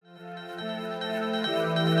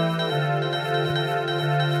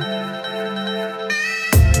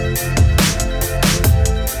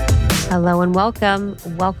Hello and welcome.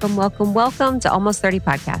 Welcome to Almost 30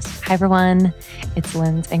 Podcast. Hi, everyone. It's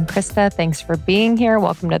Linz and Krista. Thanks for being here.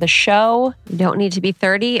 Welcome to the show. You don't need to be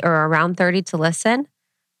 30 or around 30 to listen.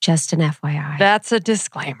 Just an FYI. That's a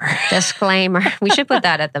disclaimer. Disclaimer. We should put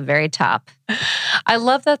that at the very top. I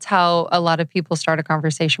love that's how a lot of people start a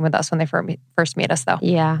conversation with us when they first meet us, though.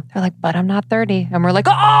 Yeah. They're like, but I'm not 30. And we're like,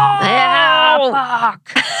 fuck.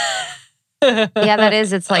 Yeah, that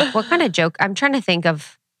is. It's like, what kind of joke? I'm trying to think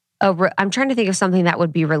of something that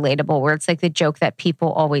would be relatable, where it's like the joke that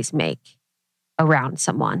people always make around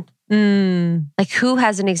someone. Like, who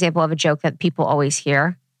has an example of a joke that people always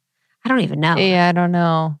hear? I don't even know. Yeah, I don't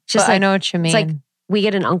know. Just I know what you mean. It's like we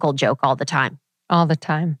get an uncle joke all the time. All the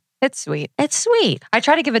time. It's sweet. It's sweet. I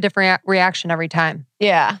try to give a different reaction every time.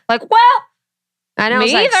 Yeah. Like, well, I know. me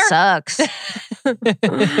It's like, either. sucks.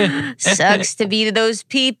 Sucks to be those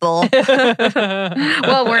people.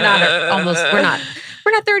 Well, we're not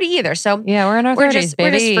 30 either. So yeah, we're in our 30s,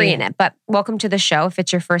 we're just free in it. But welcome to the show. If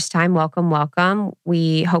it's your first time, welcome.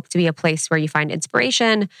 We hope to be a place where you find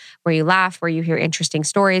inspiration, where you laugh, where you hear interesting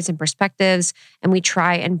stories and perspectives. And we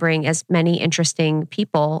try and bring as many interesting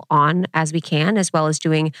people on as we can, as well as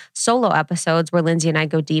doing solo episodes where Lindsay and I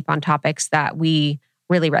go deep on topics that we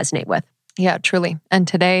really resonate with. Yeah, truly. And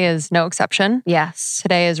today is no exception. Yes.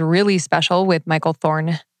 Today is really special with Michael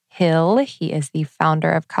Thornhill. He is the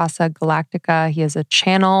founder of Casa Galactica. He has a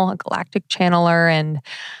channel, a galactic channeler, and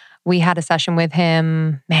we had a session with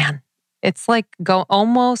him. Man, it's like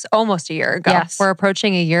almost a year ago. Yes. We're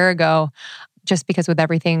approaching a year ago, just because with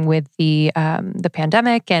everything with the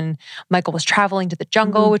pandemic, and Michael was traveling to the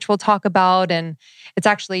jungle, which we'll talk about, and it's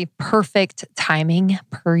actually perfect timing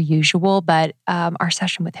per usual. But our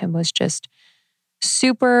session with him was just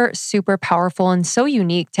super, super powerful and so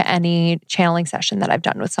unique to any channeling session that I've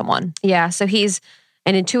done with someone. Yeah. So he's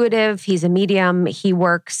an intuitive, he's a medium. He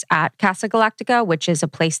works at Casa Galactica, which is a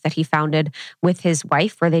place that he founded with his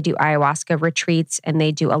wife, where they do ayahuasca retreats and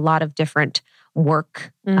they do a lot of different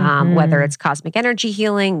work, whether it's cosmic energy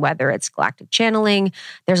healing, whether it's galactic channeling.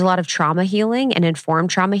 There's a lot of trauma healing and informed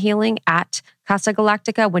trauma healing at Casa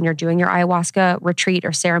Galactica when you're doing your ayahuasca retreat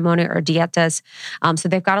or ceremony or dietas. So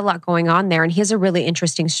they've got a lot going on there. And he has a really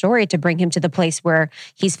interesting story to bring him to the place where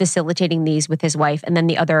he's facilitating these with his wife and then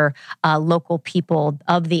the other local people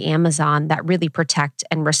of the Amazon that really protect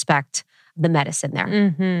and respect the medicine there.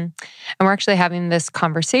 And we're actually having this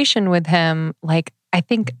conversation with him, like, I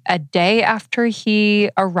think a day after he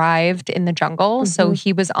arrived in the jungle. So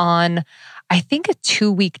he was on, I think, a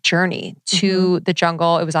 2-week journey to the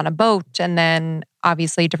jungle. It was on a boat, and then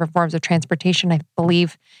obviously different forms of transportation. I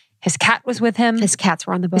believe his cat was with him. His cats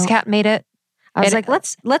were on the boat. His cat made it. I was like,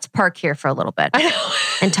 let's park here for a little bit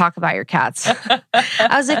and talk about your cats. I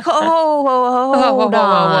was like, hold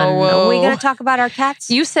on. Are we going to talk about our cats?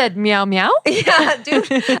 You said meow meow? Yeah, dude.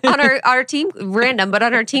 On our team, random, but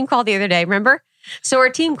on our team call the other day, remember? So our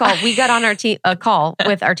team call, we got on our team call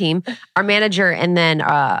with our team, our manager, and then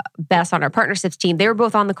Bess on our partnerships team. They were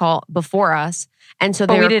both on the call before us, and so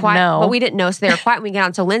they were quiet. Know. But we didn't know, so they were quiet. When we got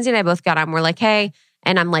on. So Lindsay and I both got on. We're like, hey,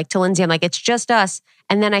 and I'm like to Lindsay, I'm like, it's just us.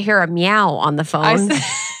 And then I hear a meow on the phone,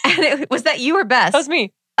 and was that you or Bess? That was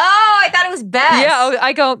me. Oh, I thought it was Bess. Yeah,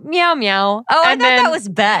 I go meow meow. Oh, I thought that was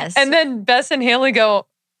Bess. And then Bess and Haley go,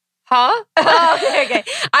 huh? Oh, okay.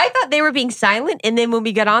 I thought they were being silent, and then when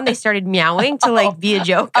we got on, they started meowing to like be a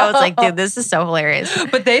joke. I was like, dude, this is so hilarious.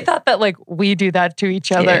 But they thought that like we do that to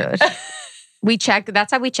each other. Dude. We check.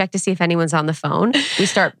 That's how we check to see if anyone's on the phone. We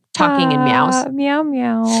start talking in meows. Meow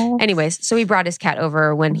meow. Anyways, so we brought his cat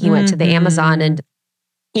over when he went to the Amazon, and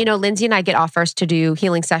you know, Lindsay and I get offers to do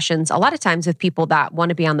healing sessions a lot of times with people that want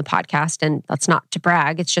to be on the podcast. And that's not to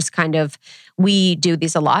brag. It's just kind of, we do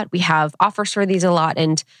these a lot. We have offers for these a lot.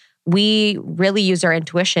 And we really use our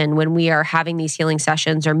intuition when we are having these healing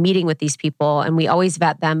sessions or meeting with these people. And we always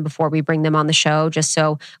vet them before we bring them on the show, just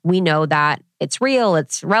so we know that it's real,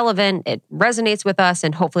 it's relevant, it resonates with us,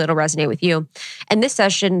 and hopefully it'll resonate with you. And this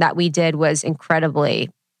session that we did was incredibly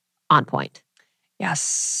on point.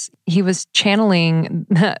 Yes. He was channeling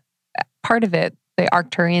part of it. The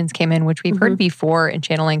Arcturians came in, which we've heard before in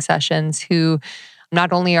channeling sessions, who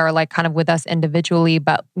not only are like kind of with us individually,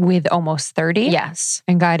 but with Almost 30. Yes.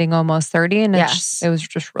 And guiding Almost 30. And yes. It was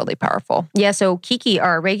just really powerful. Yeah. So Kiki,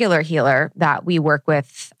 our regular healer that we work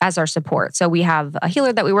with as our support. So we have a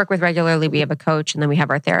healer that we work with regularly. We have a coach, and then we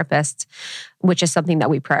have our therapists, which is something that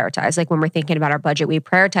we prioritize. Like when we're thinking about our budget, we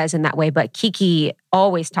prioritize in that way. But Kiki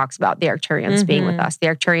always talks about the Arcturians being with us. The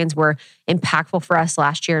Arcturians were impactful for us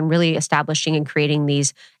last year in really establishing and creating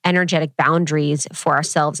these energetic boundaries for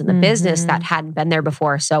ourselves in the business that hadn't been there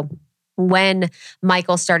before. So when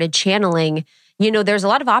Michael started channeling, there's a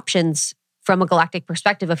lot of options from a galactic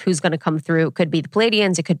perspective of who's going to come through. It could be the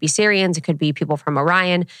Pleiadians, it could be Sirians, it could be people from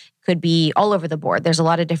Orion, it could be all over the board. There's a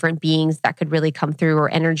lot of different beings that could really come through, or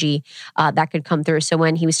energy that could come through. So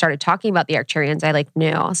when he started talking about the Arcturians, I knew.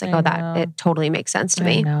 I was like, it totally makes sense to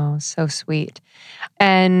me. I know, so sweet.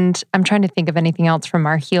 And I'm trying to think of anything else from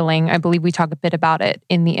our healing. I believe we talk a bit about it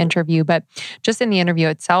in the interview, but just in the interview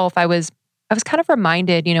itself, I was kind of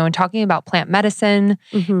reminded, in talking about plant medicine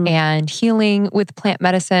and healing with plant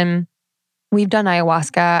medicine. We've done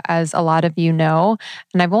ayahuasca, as a lot of you know,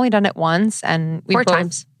 and I've only done it once, and we 4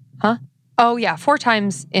 times. Huh? Oh yeah, 4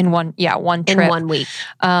 times in one trip. In 1 week.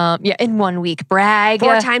 In 1 week. Brag.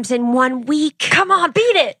 4 times in 1 week. Come on, beat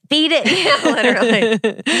it. Yeah, literally.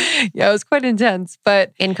 Yeah, it was quite intense,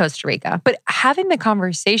 but in Costa Rica. But having the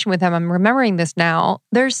conversation with him, I'm remembering this now.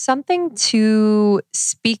 There's something to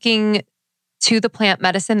speaking to the plant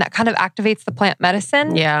medicine that kind of activates the plant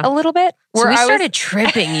medicine a little bit. So we started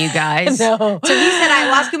tripping, you guys. No. So he said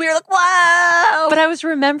ayahuasca, we were like, whoa. But I was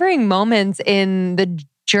remembering moments in the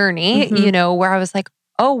journey, where I was like,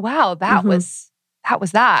 oh wow, that was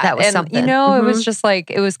that. That was something. It was just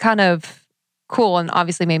like, it was kind of cool, and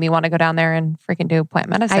obviously made me want to go down there and freaking do plant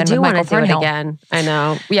medicine. I do want to do it again. I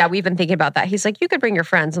know. Yeah, we've been thinking about that. He's like, you could bring your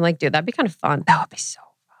friends. I'm like, dude, that'd be kind of fun. That would be so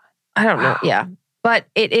fun. I don't know. Yeah. But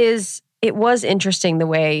it was interesting the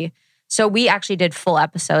way, so we actually did full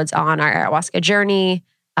episodes on our ayahuasca journey.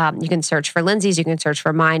 You can search for Lindsay's, you can search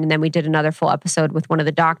for mine. And then we did another full episode with one of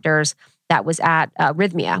the doctors that was at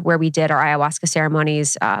Rhythmia, where we did our ayahuasca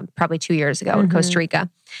ceremonies probably 2 years ago in Costa Rica.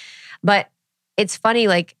 But it's funny,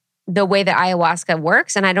 like the way that ayahuasca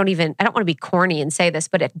works, and I don't want to be corny and say this,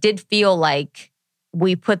 but it did feel like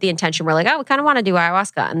we put the intention, we're like, oh, we kind of want to do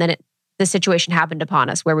ayahuasca. And then the situation happened upon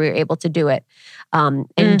us where we were able to do it and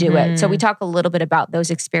do it. So we talk a little bit about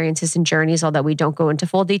those experiences and journeys, although we don't go into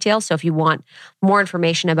full detail. So if you want more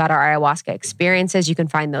information about our ayahuasca experiences, you can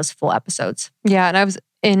find those full episodes. Yeah. And I was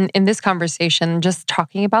in this conversation, just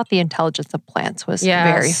talking about the intelligence of plants was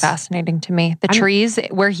very fascinating to me. The trees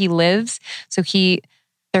where he lives. So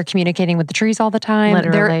they're communicating with the trees all the time.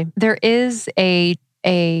 Literally. There is a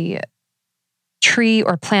tree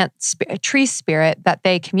or plant tree spirit that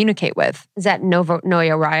they communicate with. Is that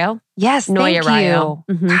Noya Ryo? Yes, Noya Ryo.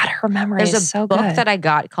 God, her memory There's is so book good. that I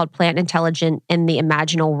got called Plant Intelligent in the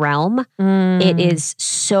Imaginal Realm. It is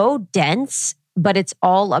so dense, but it's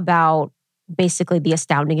all about basically the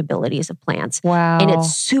astounding abilities of plants. Wow. And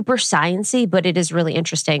it's super sciencey, but it is really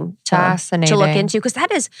interesting to look into, because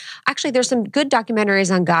that is actually, there's some good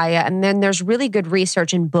documentaries on Gaia, and then there's really good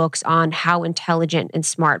research and books on how intelligent and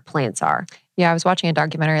smart plants are. Yeah, I was watching a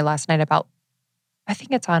documentary last night about, I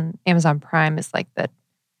think it's on Amazon Prime, it's like the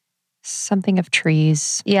something of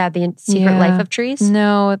trees. Yeah, the Secret Life of Trees?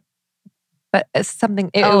 No, but it's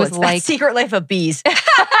something, it was like Secret Life of Bees. We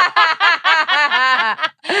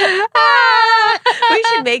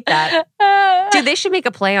should make that. Dude, they should make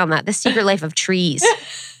a play on that. The Secret Life of Trees.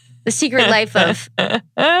 The Secret Life of whatever.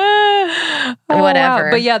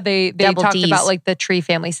 Wow. But yeah, they talked D's. about like the tree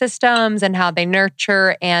family systems and how they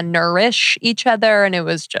nurture and nourish each other. And it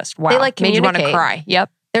was just, wow. They like made you want to communicate. cry.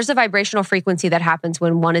 Yep. There's a vibrational frequency that happens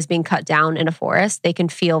when one is being cut down in a forest. They can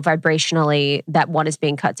feel vibrationally that one is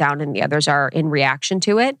being cut down and the others are in reaction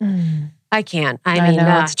to it. I can't. I mean,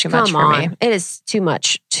 know, it's too much for me. It is too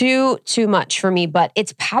much. Too much for me, but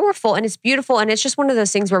it's powerful and it's beautiful. And it's just one of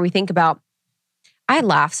those things where we think about, I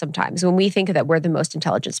laugh sometimes when we think that we're the most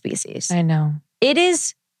intelligent species. I know. It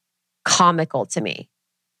is comical to me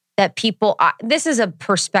that people, this is a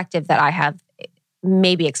perspective that I have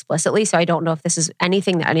maybe explicitly, so I don't know if this is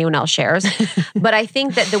anything that anyone else shares, but I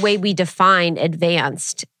think that the way we define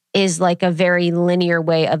advanced is like a very linear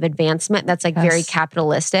way of advancement that's like very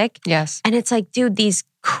capitalistic. Yes. And it's like, dude, these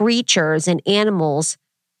creatures and animals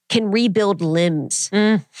can rebuild limbs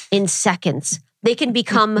in seconds. They can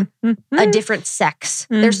become a different sex.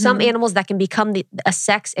 There's some animals that can become a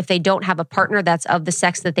sex if they don't have a partner that's of the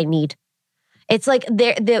sex that they need. It's like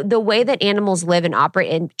the way that animals live and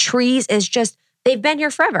operate, and trees is just, they've been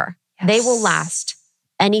here forever. Yes. They will last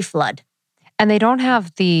any flood. And they don't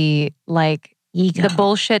have the like ego, the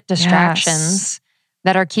bullshit distractions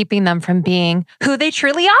that are keeping them from being who they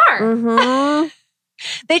truly are.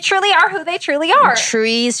 They truly are who they truly are.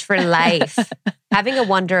 Trees for life. Having a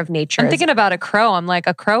wonder of nature. I'm thinking about a crow. I'm like,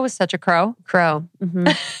 a crow is such a crow. Crow.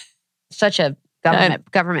 Such a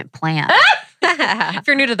government plant. If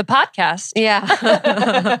you're new to the podcast. Yeah.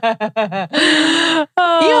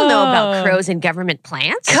 You don't know about crows and government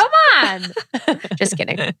plants. Come on. Just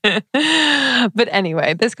kidding. But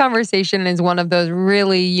anyway, this conversation is one of those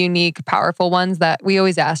really unique, powerful ones that we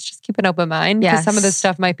always ask, just keep an open mind. Because some of this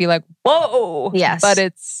stuff might be like, whoa. Yes. But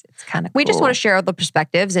it's kind of cool. We just want to share all the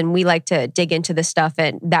perspectives, and we like to dig into this stuff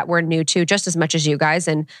that we're new to just as much as you guys.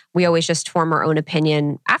 And we always just form our own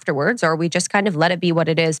opinion afterwards, or we just kind of let it be what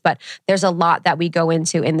it is. But there's a lot that we go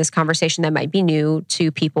into in this conversation that might be new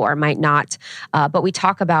to people or might not. But we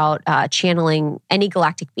talk about channeling any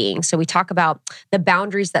galactic being. So we talk about the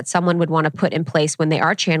boundaries that someone would want to put in place when they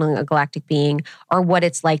are channeling a galactic being, or what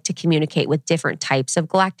it's like to communicate with different types of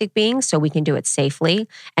galactic beings so we can do it safely,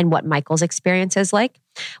 and what Michael's experience is like.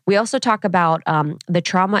 We also talk about the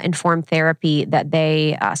trauma-informed therapy that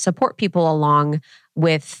they support people along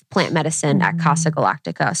with plant medicine at Casa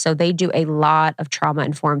Galactica. So they do a lot of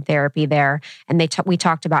trauma-informed therapy there. And we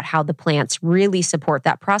talked about how the plants really support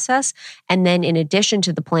that process. And then in addition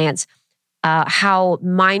to the plants, how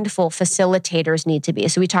mindful facilitators need to be.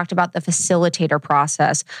 So we talked about the facilitator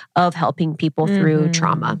process of helping people through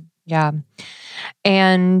trauma. Yeah.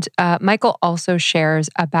 And Michael also shares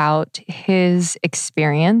about his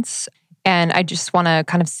experience. And I just want to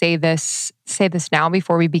kind of say this now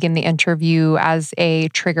before we begin the interview as a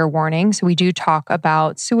trigger warning. So we do talk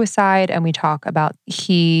about suicide, and we talk about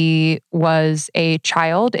he was a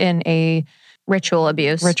child in a ritual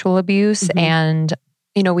abuse. And,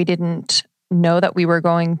 we didn't know that we were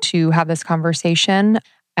going to have this conversation.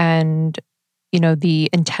 And, the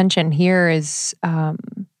intention here is,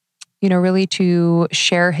 really to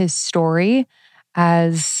share his story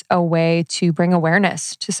as a way to bring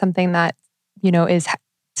awareness to something that,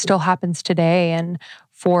 still happens today. And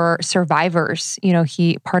for survivors,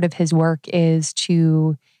 part of his work is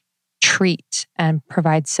to treat and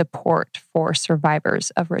provide support for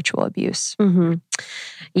survivors of ritual abuse. Mm-hmm.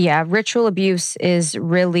 Yeah, ritual abuse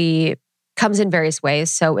comes in various ways.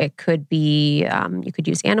 So it could be, you could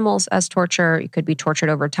use animals as torture. You could be tortured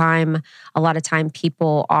over time. A lot of time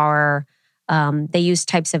people are, they use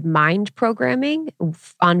types of mind programming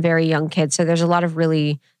on very young kids. So there's a lot of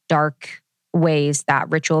really dark ways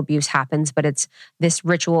that ritual abuse happens, but it's this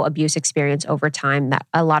ritual abuse experience over time that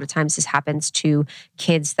a lot of times this happens to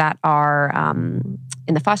kids that are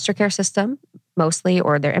in the foster care system mostly,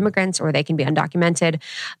 or they're immigrants, or they can be undocumented,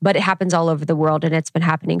 but it happens all over the world, and it's been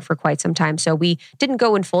happening for quite some time. So we didn't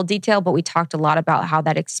go in full detail, but we talked a lot about how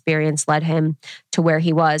that experience led him to where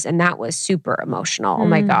he was, and that was super emotional. Oh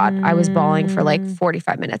my God, I was bawling for like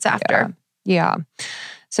 45 minutes after. Yeah.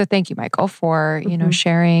 So thank you, Michael, for,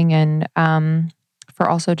 sharing, and for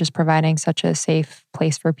also just providing such a safe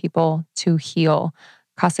place for people to heal.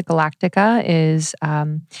 Casa Galactica is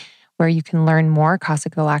where you can learn more,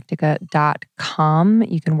 casagalactica.com.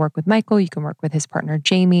 You can work with Michael. You can work with his partner,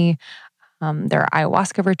 Jamie. There are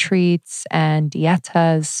ayahuasca retreats and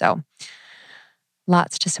dietas. So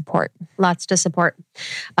lots to support.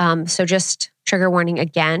 So just trigger warning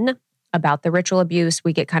again about the ritual abuse.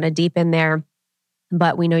 We get kind of deep in there.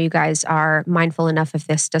 But we know you guys are mindful enough. If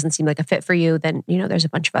this doesn't seem like a fit for you, then, there's a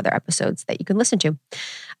bunch of other episodes that you can listen to.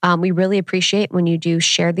 We really appreciate when you do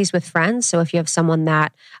share these with friends. So if you have someone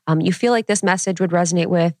that you feel like this message would resonate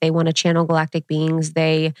with, they want to channel galactic beings,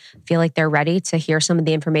 they feel like they're ready to hear some of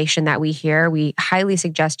the information that we hear, we highly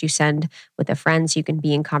suggest you send with a friend so you can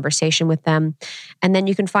be in conversation with them. And then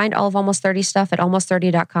you can find all of Almost 30 stuff at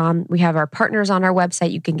almost30.com. We have our partners on our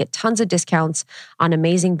website. You can get tons of discounts on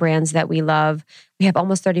amazing brands that we love. We have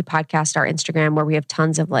Almost 30 Podcast, our Instagram, where we have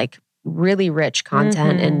tons of really rich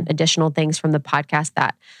content and additional things from the podcast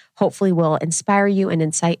that hopefully will inspire you and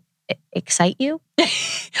excite you.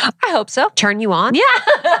 I hope so. Turn you on. Yeah.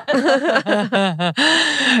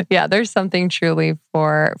 Yeah, there's something truly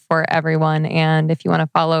for everyone. And if you want to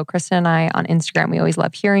follow Krista and I on Instagram, we always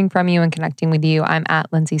love hearing from you and connecting with you. I'm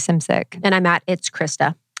at Lindsay Simsick. And I'm at It's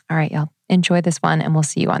Krista. All right, y'all. Enjoy this one, and we'll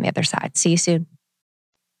see you on the other side. See you soon.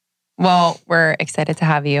 Well, we're excited to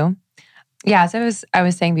have you. Yeah, as I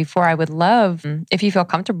was saying before, I would love, if you feel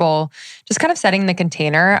comfortable, just kind of setting the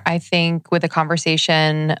container. I think with a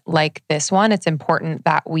conversation like this one, it's important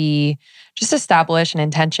that we just establish an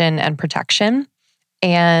intention and protection.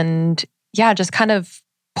 And yeah, just kind of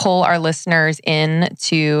pull our listeners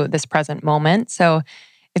into this present moment. So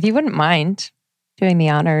if you wouldn't mind doing the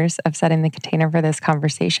honors of setting the container for this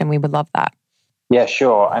conversation, we would love that. Yeah,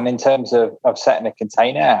 sure. And in terms of setting a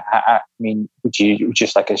container, would you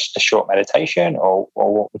just like a short meditation, or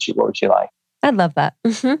what would you like? I'd love that.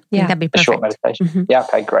 Mm-hmm. Yeah, that'd be perfect. A short meditation. Mm-hmm. Yeah,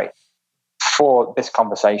 okay, great. For this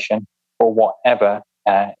conversation, or whatever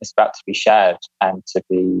is about to be shared and to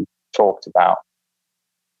be talked about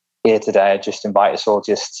here today, I just invite us all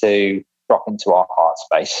just to drop into our heart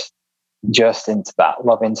space, just into that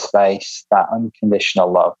loving space, that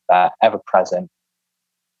unconditional love, that ever present,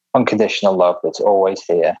 unconditional love that's always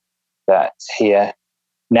here, that's here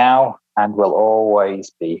now and will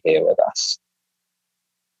always be here with us.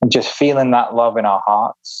 And just feeling that love in our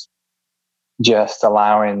hearts, just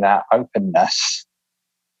allowing that openness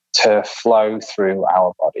to flow through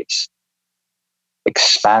our bodies,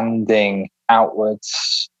 expanding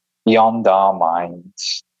outwards beyond our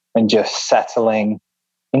minds and just settling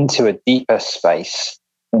into a deeper space,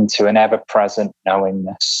 into an ever-present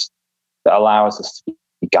knowingness that allows us to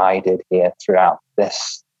be guided here throughout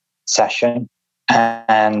this session,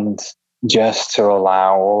 and just to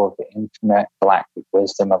allow all of the infinite galactic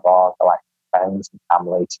wisdom of our galactic friends and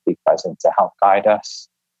family to be present to help guide us.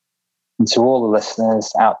 And to all the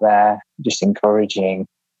listeners out there, just encouraging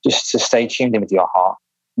just to stay tuned in with your heart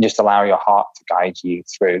and just allow your heart to guide you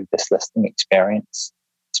through this listening experience,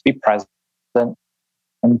 to be present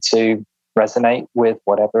and to resonate with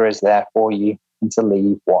whatever is there for you and to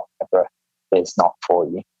leave whatever is not for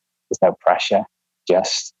you. There's no pressure,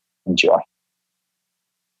 just enjoy.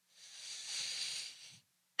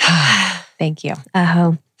 Thank you.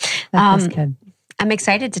 Oh, That was good. I'm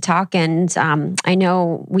excited to talk. And I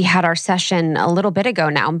know we had our session a little bit ago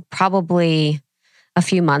now, probably a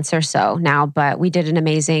few months or so now, but we did an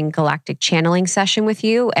amazing galactic channeling session with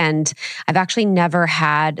you. And I've actually never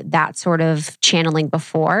had that sort of channeling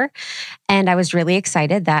before. And I was really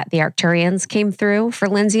excited that the Arcturians came through for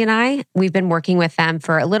Lindsay and I. We've been working with them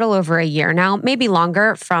for a little over a year now, maybe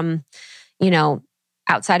longer from,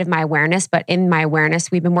 outside of my awareness, but in my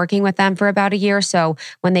awareness, we've been working with them for about a year. So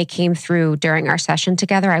when they came through during our session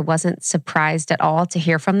together, I wasn't surprised at all to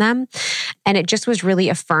hear from them. And it just was really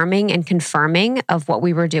affirming and confirming of what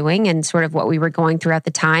we were doing and sort of what we were going through at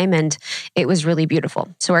the time. And it was really beautiful.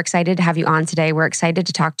 So we're excited to have you on today. We're excited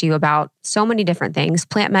to talk to you about so many different things,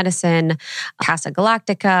 plant medicine, Casa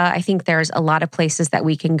Galactica. I think there's a lot of places that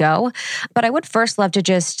we can go. But I would first love to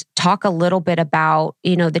just talk a little bit about,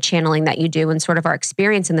 the channeling that you do and sort of our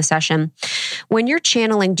experience in the session. When you're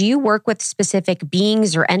channeling, do you work with specific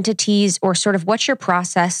beings or entities, or sort of what's your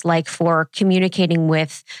process like for communicating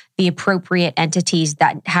with the appropriate entities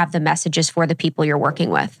that have the messages for the people you're working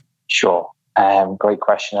with? Sure. Great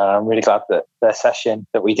question. And I'm really glad that the session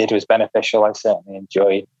that we did was beneficial. I certainly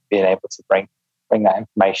enjoyed being able to bring that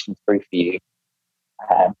information through for you.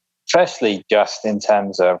 Firstly, just in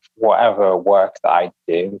terms of whatever work that I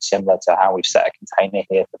do, similar to how we've set a container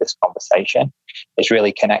here for this conversation, is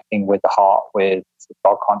really connecting with the heart, with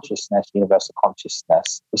God consciousness, universal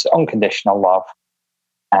consciousness, this unconditional love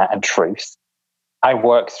and truth. I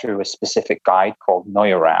work through a specific guide called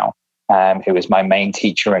Noya Rao, who is my main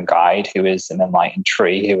teacher and guide, who is an enlightened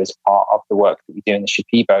tree, who is part of the work that we do in the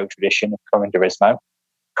Shipibo tradition of Curanderismo.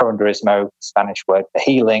 Curanderismo, Spanish word for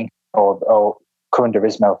healing, or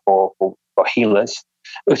Curanderismo for healers,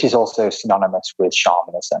 which is also synonymous with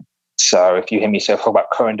shamanism. So if you hear me talk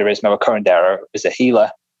about Curanderismo, a curandero is a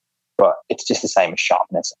healer, but it's just the same as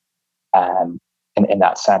shamanism in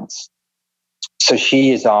that sense. So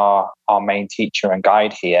she is our main teacher and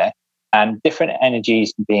guide here, and different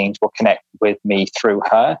energies and beings will connect with me through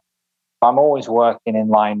her. I'm always working in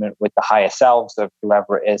alignment with the higher selves of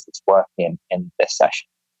whoever it is that's working in this session.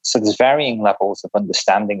 So there's varying levels of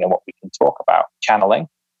understanding of what we can talk about. Channeling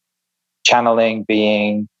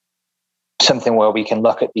being something where we can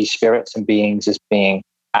look at these spirits and beings as being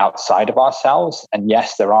outside of ourselves. And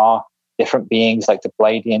yes, there are different beings like the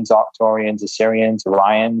Pleiadians, Arcturians, Assyrians,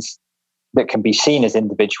 Orions that can be seen as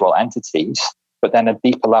individual entities. But then a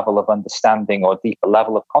deeper level of understanding or deeper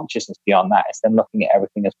level of consciousness beyond that is then looking at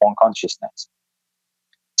everything as one consciousness.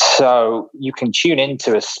 So you can tune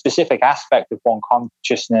into a specific aspect of one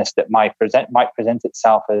consciousness that might present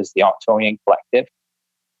itself as the Arcturian collective,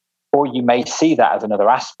 or you may see that as another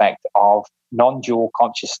aspect of non-dual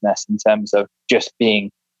consciousness in terms of just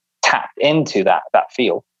being tapped into that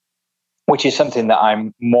field, which is something that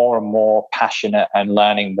I'm more and more passionate and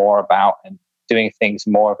learning more about and doing things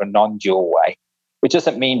more of a non-dual way, which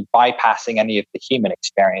doesn't mean bypassing any of the human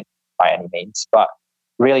experience by any means, but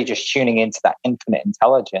really just tuning into that infinite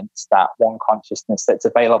intelligence, that one consciousness that's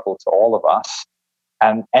available to all of us.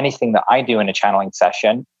 And anything that I do in a channeling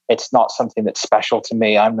session, it's not something that's special to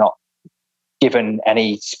me. I'm not given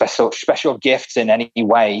any special gifts in any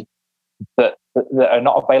way that are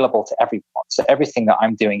not available to everyone. So everything that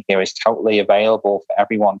I'm doing here is totally available for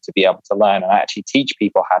everyone to be able to learn. And I actually teach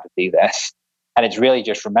people how to do this. And it's really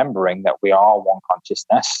just remembering that we are one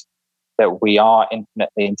consciousness, that we are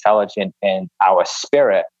infinitely intelligent in our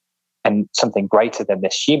spirit, and something greater than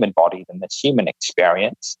this human body, than this human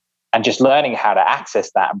experience. And just learning how to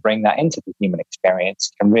access that and bring that into the human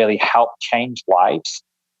experience can really help change lives,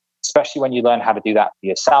 especially when you learn how to do that for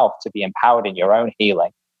yourself, to be empowered in your own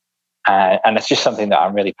healing. And it's just something that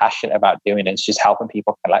I'm really passionate about doing. It's just helping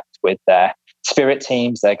people connect with their spirit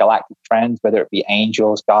teams, their galactic friends, whether it be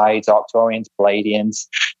angels, guides, Arcturians, Pleiadians,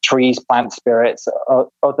 trees, plant spirits, or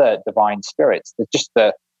other divine spirits. Just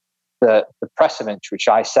the precedent which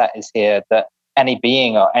I set is here that any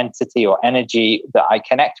being or entity or energy that I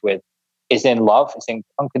connect with is in love, is in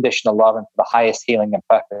unconditional love and for the highest healing and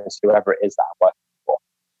purpose, whoever it is that I'm working for.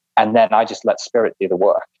 And then I just let spirit do the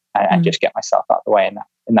work and just get myself out of the way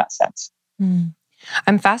in that sense.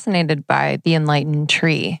 I'm fascinated by the enlightened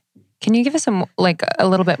tree. Can you give us a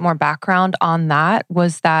little bit more background on that?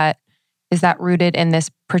 Is that rooted in this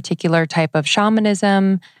particular type of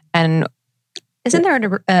shamanism? And isn't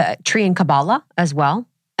there a tree in Kabbalah as well?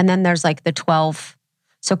 And then there's like the 12.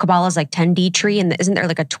 So Kabbalah is like 10D tree, and isn't there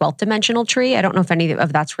like a 12th dimensional tree? I don't know if any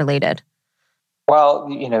of that's related. Well,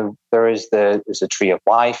 there's a tree of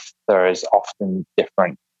life. There is often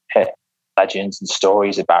different legends and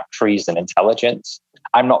stories about trees and intelligence.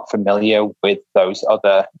 I'm not familiar with those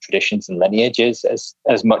other traditions and lineages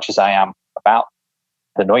as much as I am about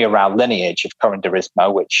the Noya Rao lineage of Current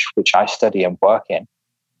Durismo, which I study and work in.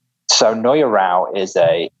 So Noya Rao is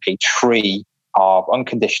a tree of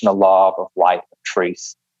unconditional love, of light, of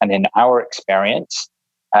truth. And in our experience,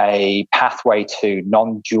 a pathway to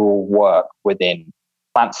non-dual work within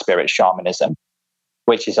plant spirit shamanism,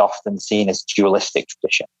 which is often seen as dualistic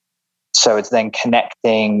tradition. So it's then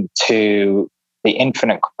connecting to the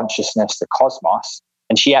infinite consciousness, the cosmos.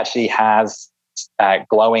 And she actually has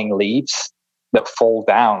glowing leaves that fall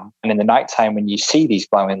down. And in the nighttime, when you see these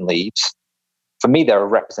glowing leaves, for me, they're a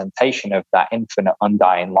representation of that infinite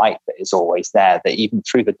undying light that is always there, that even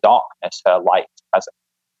through the darkness, her light is present.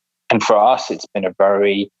 And for us, it's been a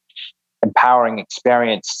very empowering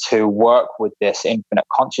experience to work with this infinite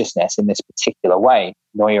consciousness in this particular way.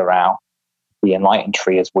 Noya Rao, the enlightened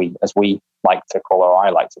tree, as we like to call her, or I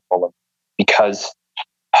like to call her, because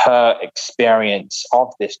her experience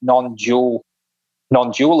of this non-dualism,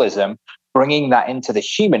 bringing that into the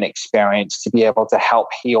human experience to be able to help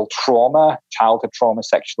heal trauma, childhood trauma,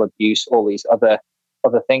 sexual abuse, all these other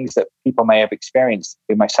things that people may have experienced,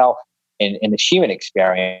 myself in the human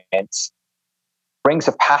experience, brings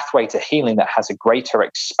a pathway to healing that has a greater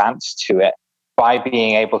expanse to it by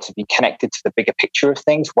being able to be connected to the bigger picture of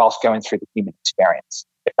things whilst going through the human experience,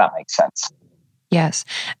 if that makes sense. Yes.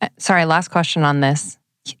 Sorry, last question on this.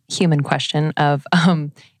 Human question of,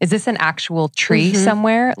 is this an actual tree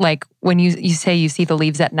somewhere? Like when you say you see the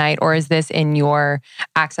leaves at night, or is this in your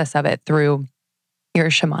access of it through your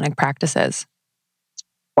shamanic practices?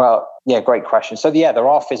 Well, yeah, great question. So yeah, there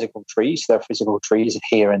are physical trees. There are physical trees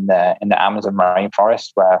here in the Amazon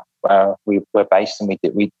rainforest where we're based and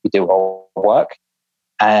we do our work.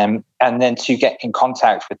 And then to get in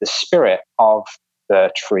contact with the spirit of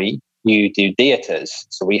the tree, you do dietas.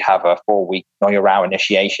 So we have a 4-week Noya Rao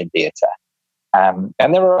initiation dieta. And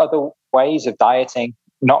there are other ways of dieting,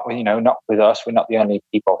 not with us. We're not the only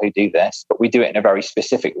people who do this, but we do it in a very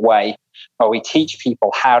specific way where we teach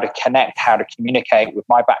people how to connect, how to communicate. With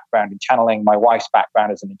my background in channeling, my wife's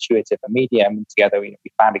background as an intuitive and medium, and together we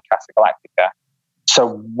founded Casa Galactica.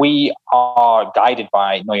 So we are guided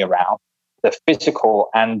by Noya Rao, the physical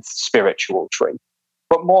and spiritual tree.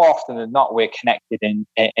 But more often than not, we're connected in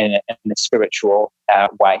a spiritual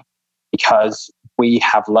way, because we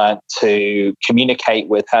have learned to communicate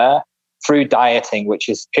with her through dieting, which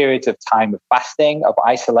is periods of time of fasting, of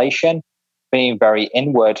isolation, being very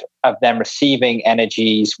inward, of them receiving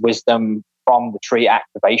energies, wisdom from the tree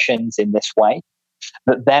activations in this way,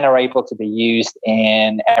 that then are able to be used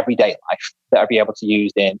in everyday life, that are be able to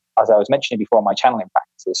use in, as I was mentioning before, my channeling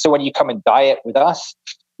practices. So when you come and diet with us,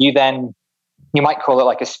 you might call it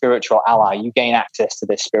like a spiritual ally. You gain access to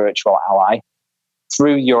this spiritual ally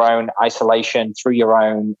through your own isolation, through your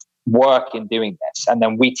own work in doing this. And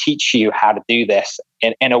then we teach you how to do this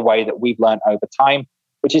in a way that we've learned over time,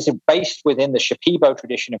 which is based within the Shipibo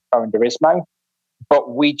tradition of Current Durismo.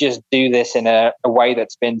 But we just do this in a way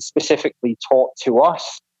that's been specifically taught to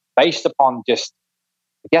us based upon just,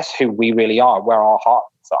 I guess, who we really are, where our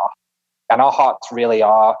hearts are. And our hearts really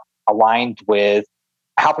are aligned with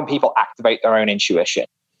helping people activate their own intuition.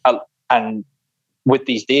 And with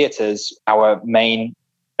these dietas,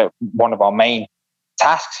 one of our main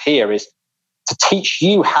tasks here is to teach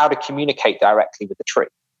you how to communicate directly with the tree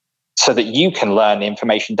so that you can learn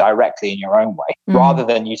information directly in your own way, rather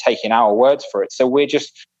than you taking our words for it. So we're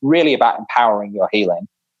just really about empowering your healing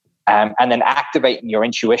and then activating your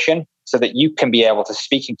intuition so that you can be able to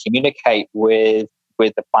speak and communicate with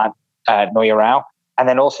the plant Noya Rao, and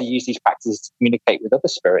then also use these practices to communicate with other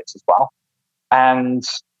spirits as well. And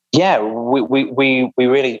yeah, we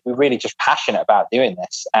really just passionate about doing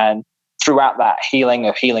this. And throughout that healing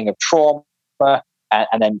of trauma,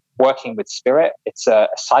 and then working with spirit, it's a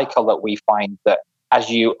cycle that we find that as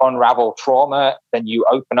you unravel trauma, then you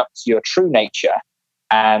open up to your true nature,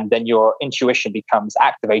 and then your intuition becomes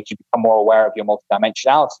activated. You become more aware of your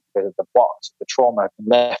multidimensionality because of the blocks of the trauma have been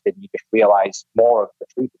lifted, and you just realize more of the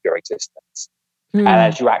truth of your existence. And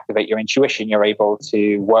as you activate your intuition, you're able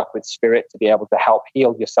to work with spirit to be able to help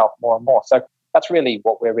heal yourself more and more. So that's really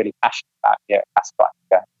what we're really passionate about here at Casa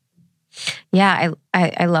Galactica. Yeah,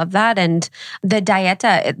 I love that. And the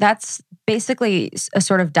dieta, that's basically a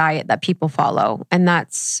sort of diet that people follow. And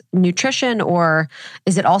that's nutrition, or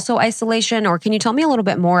is it also isolation? Or can you tell me a little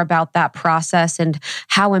bit more about that process and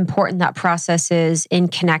how important that process is in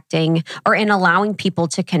connecting or in allowing people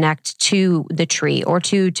to connect to the tree or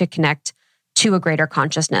to connect to a greater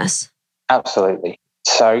consciousness? Absolutely.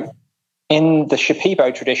 So in the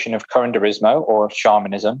Shipibo tradition of curanderismo or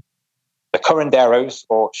shamanism, the curanderos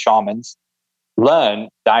or shamans learn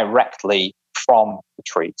directly from the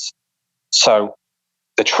trees. So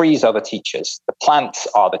the trees are the teachers, the plants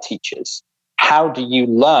are the teachers. How do you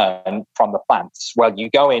learn from the plants? Well, you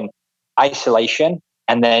go in isolation,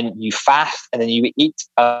 and then you fast, and then you eat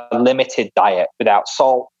a limited diet without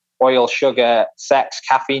salt, oil, sugar, sex,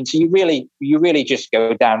 caffeine. So you really just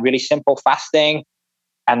go down really simple fasting.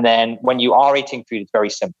 And then when you are eating food, it's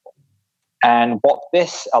very simple. And what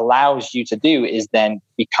this allows you to do is then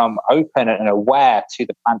become open and aware to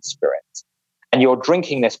the plant spirit. And you're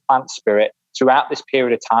drinking this plant spirit throughout this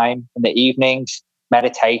period of time in the evenings,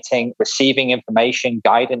 meditating, receiving information,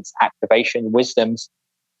 guidance, activation, wisdoms,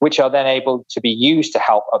 which are then able to be used to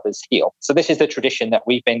help others heal. So this is the tradition that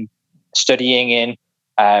we've been studying in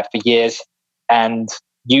for years, and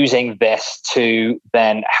using this to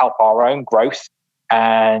then help our own growth.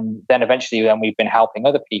 And then eventually we've been helping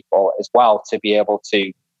other people as well to be able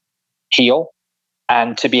to heal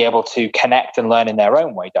and to be able to connect and learn in their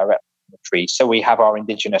own way directly from the trees. So we have our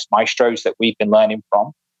indigenous maestros that we've been learning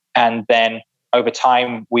from. And then over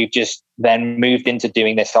time, we've just then moved into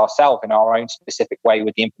doing this ourselves in our own specific way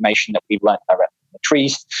with the information that we've learned directly from the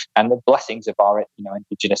trees and the blessings of our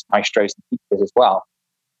indigenous maestros and teachers as well.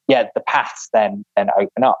 Yeah, the paths then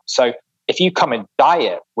open up. So if you come and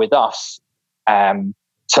diet with us,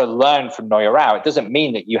 to learn from Noya Rao, it doesn't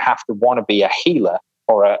mean that you have to want to be a healer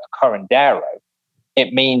or a curandero.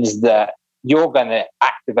 It means that you're going to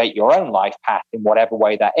activate your own life path in whatever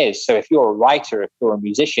way that is. So if you're a writer, if you're a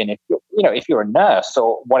musician, if you're a nurse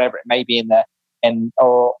or whatever it may be in the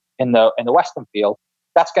Western field,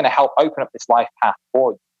 that's going to help open up this life path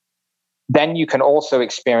for you. Then you can also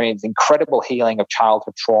experience incredible healing of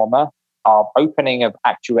childhood trauma, of opening of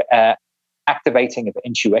activating of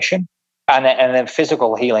intuition, and then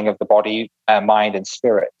physical healing of the body, mind, and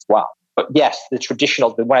spirit as well. But yes, the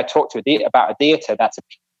traditional, when I talk to about a dieta, that's a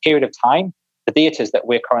period of time. The dietas that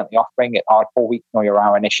we're currently offering are 4-week Noya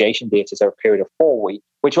Rao initiation dietas are a period of 4 weeks,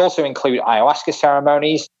 which also include ayahuasca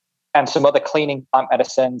ceremonies and some other cleaning plant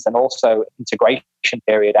medicines, and also integration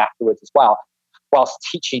period afterwards as well, whilst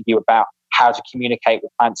teaching you about how to communicate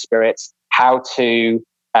with plant spirits, how to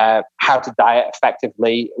diet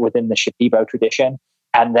effectively within the Shipibo tradition,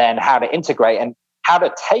 and then how to integrate and how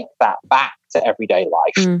to take that back to everyday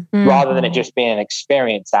life rather than it just being an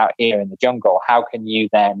experience out here in the jungle. How can you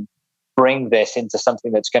then bring this into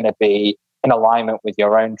something that's going to be in alignment with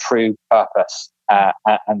your own true purpose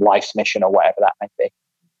and life's mission, or whatever that might be?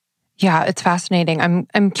 Yeah, it's fascinating.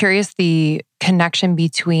 I'm curious the connection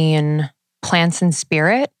between plants and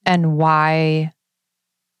spirit, and why.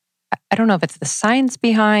 I don't know if it's the science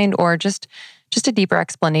behind or just a deeper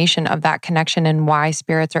explanation of that connection and why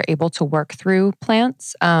spirits are able to work through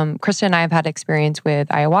plants. Krista and I have had experience with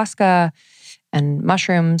ayahuasca and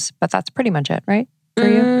mushrooms, but that's pretty much it, right? For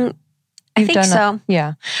you? I think so.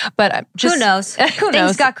 Yeah. But who knows?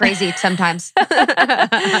 Things got crazy sometimes. But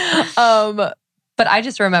I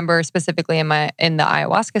just remember specifically in the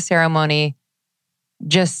ayahuasca ceremony,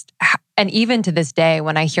 and even to this day,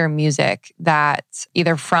 when I hear music that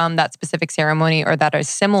either from that specific ceremony or that is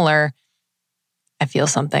similar, I feel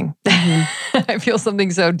something. I feel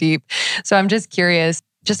something so deep. So I'm just curious,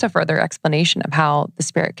 just a further explanation of how the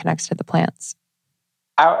spirit connects to the plants.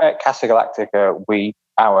 Out at Casa Galactica,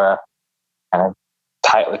 our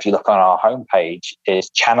title, if you look on our homepage, is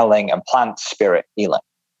Channeling and Plant Spirit Healing.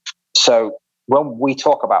 So when we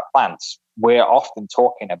talk about plants, we're often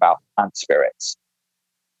talking about plant spirits.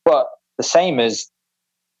 But the same as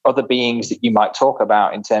other beings that you might talk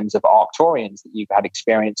about in terms of Arcturians that you've had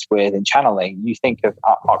experience with in channeling. You think of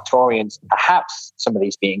Arcturians, perhaps some of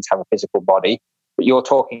these beings have a physical body, but you're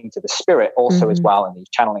talking to the spirit also as well in these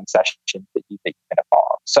channeling sessions that you've been a part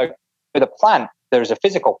of. So with a plant, there's a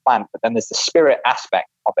physical plant, but then there's the spirit aspect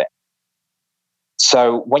of it.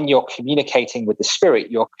 So when you're communicating with the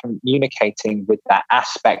spirit, you're communicating with that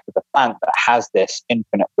aspect of the plant that has this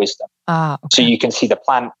infinite wisdom. Okay. So you can see the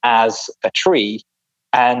plant as a tree,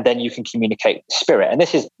 and then you can communicate with the spirit. And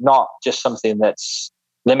this is not just something that's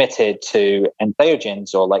limited to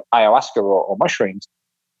entheogens or like ayahuasca or mushrooms.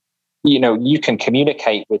 You know, you can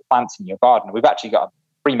communicate with plants in your garden. We've actually got a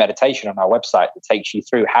free meditation on our website that takes you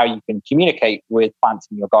through how you can communicate with plants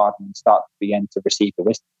in your garden and start to begin to receive the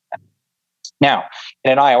wisdom. Now,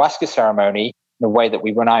 in an ayahuasca ceremony, the way that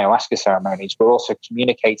we run ayahuasca ceremonies, we're also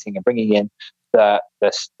communicating and bringing in the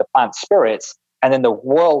plant spirits and then the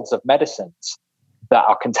worlds of medicines that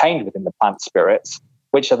are contained within the plant spirits,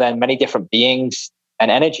 which are then many different beings and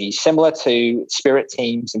energies, similar to spirit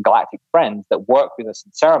teams and galactic friends that work with us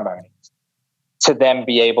in ceremonies, to then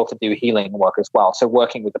be able to do healing work as well. So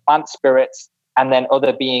working with the plant spirits and then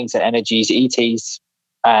other beings and energies, ETs,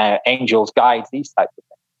 angels, guides, these types of things.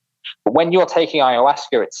 But when you're taking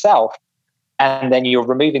ayahuasca itself, and then you're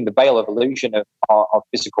removing the veil of illusion of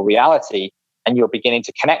physical reality, and you're beginning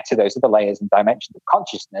to connect to those other layers and dimensions of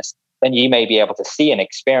consciousness, then you may be able to see and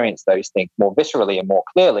experience those things more viscerally and more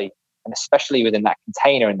clearly, and especially within that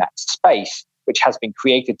container, in that space, which has been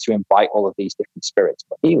created to invite all of these different spirits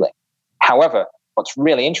for healing. However, what's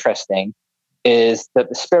really interesting is that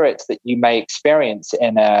the spirits that you may experience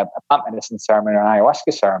in a plant medicine ceremony or an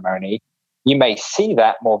ayahuasca ceremony, you may see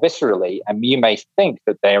that more viscerally, and you may think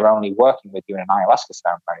that they are only working with you in an ayahuasca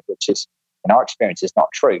ceremony, which is, in our experience, is not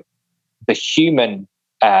true. The human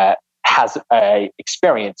has a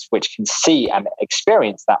experience which can see and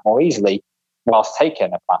experience that more easily whilst taking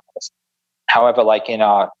a plant medicine. However, like in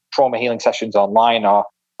our trauma healing sessions online or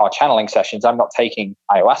our channeling sessions, I'm not taking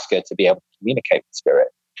ayahuasca to be able to communicate with spirit.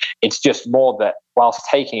 It's just more that whilst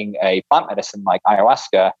taking a plant medicine like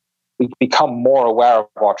ayahuasca, we become more aware of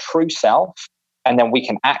our true self, and then we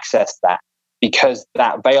can access that because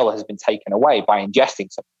that veil has been taken away by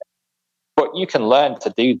ingesting something. But you can learn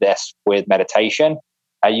to do this with meditation.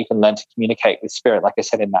 You can learn to communicate with spirit, like I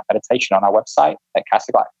said, in that meditation on our website at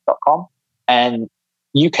casagalactica.com. And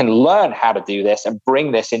you can learn how to do this and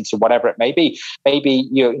bring this into whatever it may be. Maybe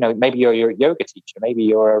maybe you're a yoga teacher, maybe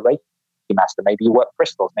you're a Reiki master, maybe you work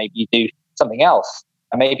crystals, maybe you do something else.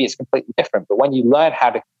 And maybe it's completely different. But when you learn how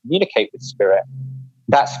to communicate with spirit,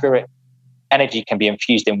 that spirit energy can be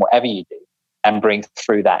infused in whatever you do and bring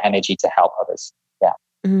through that energy to help others. Yeah.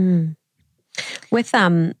 Mm. With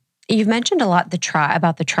you've mentioned a lot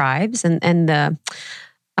about the tribes and the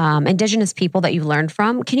indigenous people that you've learned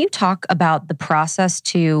from. Can you talk about the process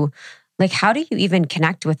to, like, how do you even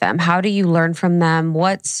connect with them? How do you learn from them?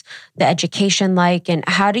 What's the education like? And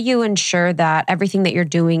how do you ensure that everything that you're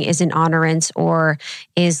doing is in honorance or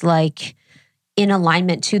is like in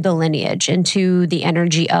alignment to the lineage and to the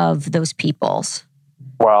energy of those peoples?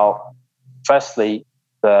 Well, firstly,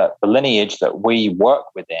 the lineage that we work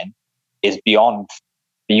within is beyond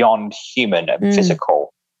human and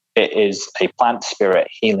physical. It is a plant spirit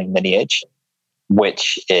healing lineage,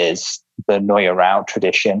 which is the Noya Rao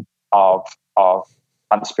tradition of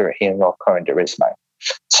plant spirit healing or Curanderismo.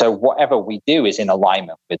 So whatever we do is in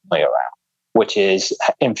alignment with Noya Rao, which is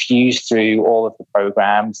infused through all of the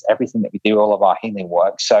programs, everything that we do, all of our healing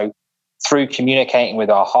work. So through communicating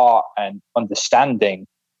with our heart and understanding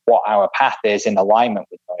what our path is in alignment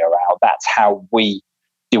with Noya Rao, that's how we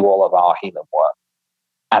do all of our healing work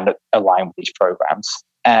and align with these programs.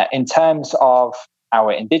 In terms of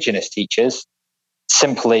our indigenous teachers,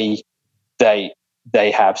 simply they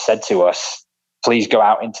have said to us, please go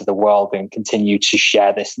out into the world and continue to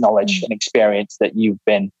share this knowledge and experience that you've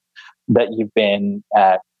been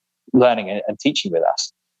learning and teaching with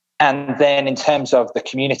us. And then in terms of the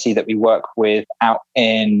community that we work with out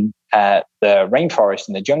in the rainforest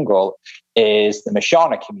and the jungle is the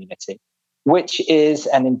Mashana community, which is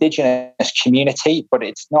an indigenous community, but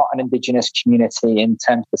it's not an indigenous community in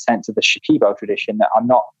terms of the sense of the Shipibo tradition that are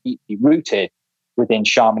not deeply rooted within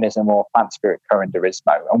shamanism or plant spirit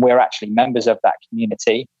Curanderismo. And we're actually members of that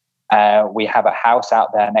community. We have a house out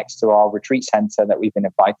there next to our retreat center that we've been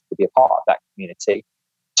invited to be a part of that community.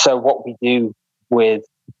 So what we do with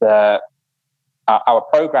our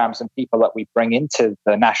programs and people that we bring into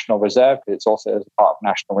the National Reserve, because it's also as a part of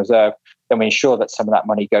National Reserve, then we ensure that some of that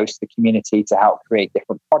money goes to the community to help create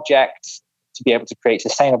different projects, to be able to create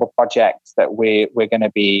sustainable projects that we're going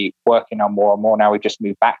to be working on more and more. Now we've just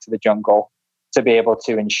moved back to the jungle to be able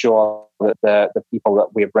to ensure that the people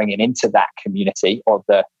that we're bringing into that community, or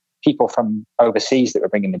the people from overseas that we're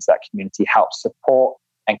bringing into that community, help support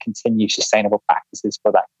and continue sustainable practices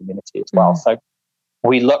for that community as well. So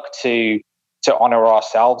we look to honor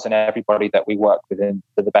ourselves and everybody that we work with to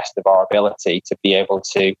the best of our ability, to be able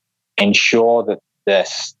to ensure that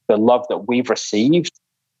the love that we've received,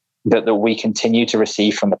 that we continue to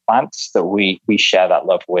receive from the plants, that we share that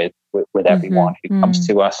love with everyone who comes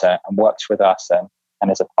to us and works with us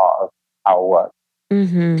and is a part of our work.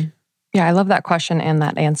 Yeah, I love that question and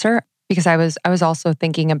that answer, because I was also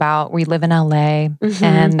thinking about, we live in LA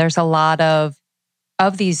and there's a lot of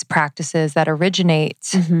these practices that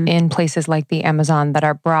originate in places like the Amazon that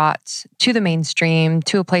are brought to the mainstream,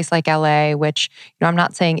 to a place like LA, which, I'm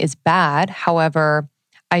not saying is bad. However,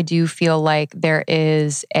 I do feel like there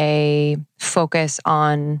is a focus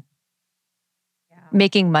on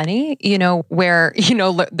making money, where,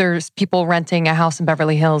 there's people renting a house in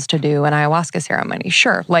Beverly Hills to do an ayahuasca ceremony.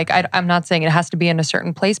 Sure. Like, I'm not saying it has to be in a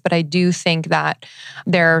certain place, but I do think that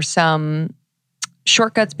there are some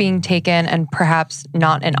shortcuts being taken and perhaps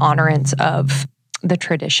not an honorance of the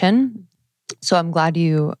tradition. So I'm glad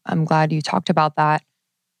you talked about that.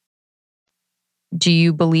 Do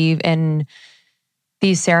you believe in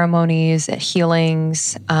these ceremonies,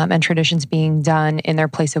 healings, and traditions being done in their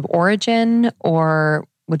place of origin, or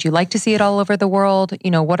would you like to see it all over the world?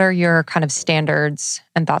 What are your kind of standards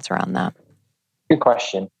and thoughts around that? Good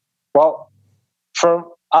question. Well,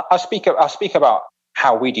 I'll speak about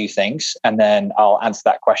how we do things, and then I'll answer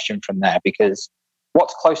that question from there, because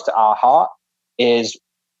what's close to our heart is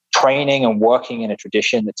training and working in a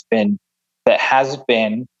tradition that has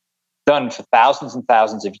been done for thousands and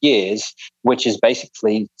thousands of years, which is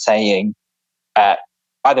basically saying,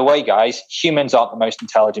 by the way, guys, humans aren't the most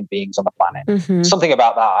intelligent beings on the planet. Something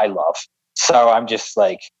about that I love. So I'm just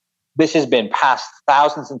like, this has been passed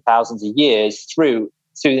thousands and thousands of years through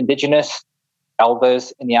indigenous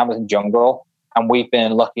elders in the Amazon jungle. And we've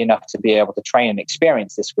been lucky enough to be able to train and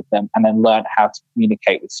experience this with them, and then learn how to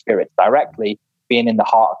communicate with spirits directly, being in the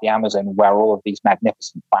heart of the Amazon where all of these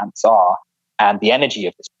magnificent plants are. And the energy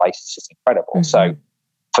of this place is just incredible. So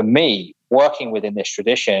for me, working within this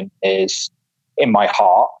tradition is in my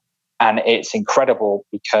heart. And it's incredible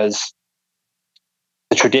because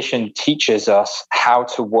the tradition teaches us how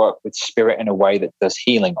to work with spirit in a way that does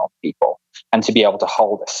healing on people, and to be able to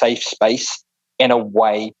hold a safe space in a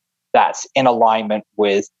way that's in alignment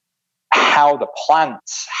with how the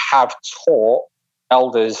plants have taught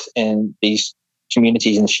elders in these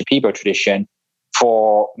communities in the Shipibo tradition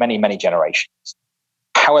for many, many generations.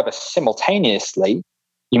 However, simultaneously,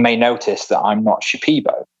 you may notice that I'm not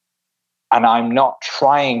Shipibo, and I'm not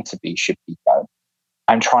trying to be Shipibo.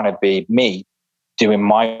 I'm trying to be me, doing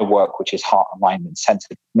my work, which is heart alignment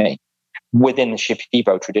centered with me, within the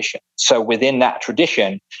Shipibo tradition. So within that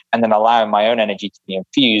tradition, and then allowing my own energy to be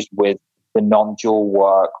infused with the non-dual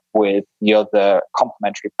work, with the other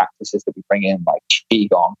complementary practices that we bring in, like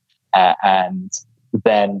Qigong, and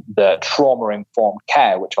then the trauma-informed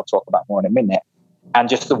care, which I'll talk about more in a minute. And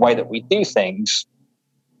just the way that we do things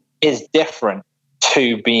is different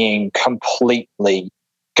to being completely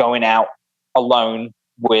going out alone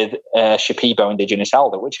with a Shipibo indigenous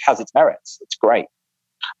elder, which has its merits. It's great.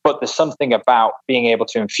 But there's something about being able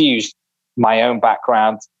to infuse my own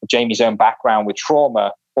background, Jamie's own background with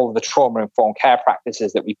trauma, all of the trauma-informed care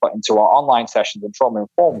practices that we put into our online sessions and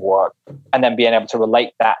trauma-informed work, and then being able to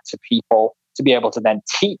relate that to people, to be able to then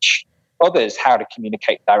teach others how to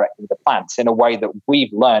communicate directly with the plants in a way that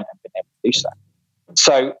we've learned and been able to do so.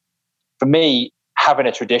 So for me, having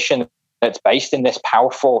a tradition that's based in this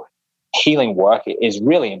powerful healing work is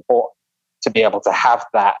really important, to be able to have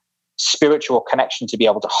that spiritual connection, to be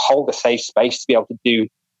able to hold a safe space, to be able to do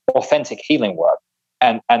authentic healing work.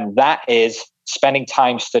 And that is spending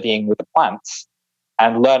time studying with the plants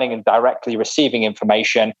and learning and directly receiving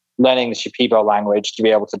information, learning the Shipibo language to be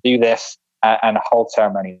able to do this and hold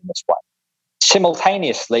ceremony in this way.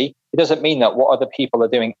 Simultaneously, it doesn't mean that what other people are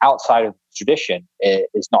doing outside of the tradition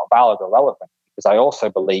is not valid or relevant, because I also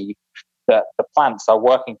believe that the plants are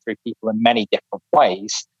working through people in many different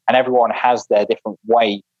ways, and everyone has their different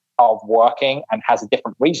way of working and has a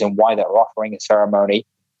different reason why they're offering a ceremony.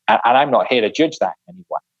 And I'm not here to judge that in any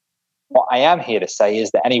way. What I am here to say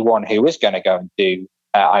is that anyone who is going to go and do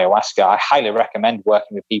ayahuasca, I highly recommend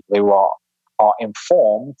working with people who are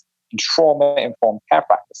informed in trauma-informed care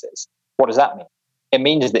practices. What does that mean? It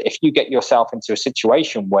means that if you get yourself into a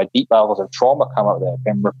situation where deep levels of trauma come up that have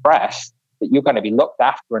been repressed, that you're going to be looked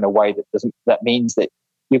after in a way that means that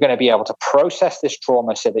you're going to be able to process this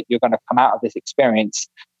trauma so that you're going to come out of this experience,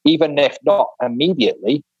 even if not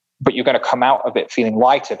immediately, but you're going to come out of it feeling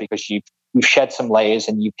lighter because you've shed some layers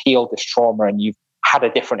and you've healed this trauma and you've had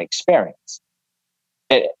a different experience.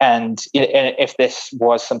 And if this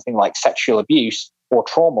was something like sexual abuse or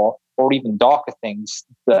trauma or even darker things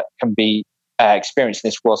that can be experienced in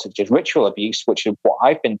this world, such as ritual abuse, which is what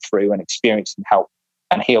I've been through and experienced and helped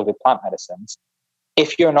and healed with plant medicines,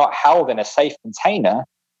 if you're not held in a safe container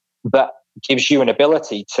that gives you an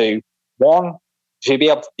ability to, one, to be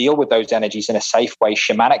able to deal with those energies in a safe way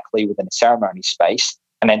shamanically within a ceremony space,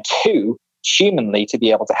 and then two, humanly to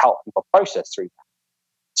be able to help people process through that.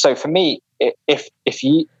 So for me, if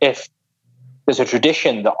there's a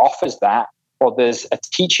tradition that offers that, or there's a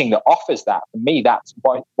teaching that offers that, for me, that's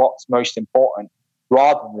what's most important,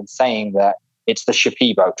 rather than saying that it's the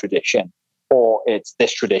Shipibo tradition, or it's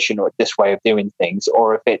this tradition, or this way of doing things,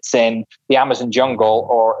 or if it's in the Amazon jungle,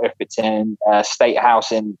 or if it's in a state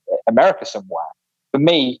house in America somewhere. For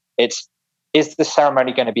me, is the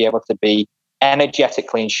ceremony going to be able to be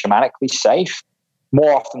energetically and shamanically safe?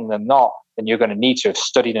 More often than not, then you're going to need to have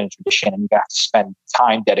studied in a tradition, and you're going to have to spend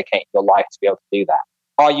time dedicating your life to be able to do that.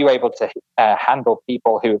 Are you able to handle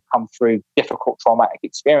people who have come through difficult traumatic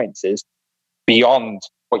experiences beyond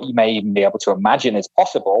what you may even be able to imagine is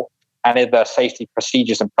possible? And are there safety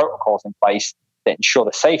procedures and protocols in place that ensure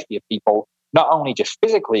the safety of people, not only just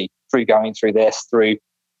physically through going through this, through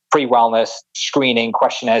pre-wellness screening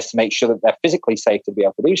questionnaires to make sure that they're physically safe to be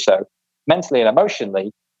able to do so, mentally and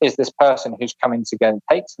emotionally, is this person who's coming to go and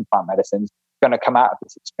take some plant medicines going to come out of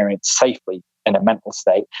this experience safely in a mental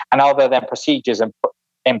state? And are there then procedures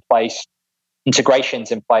in place,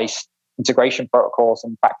 integrations in place, integration protocols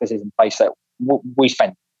and practices in place that we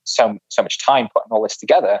spend so much time putting all this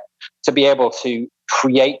together to be able to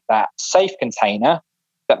create that safe container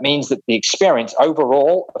that means that the experience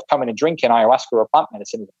overall of coming and drinking ayahuasca or plant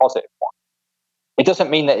medicine is a positive one. It doesn't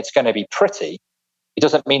mean that it's going to be pretty. It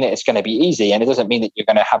doesn't mean that it's going to be easy. And it doesn't mean that you're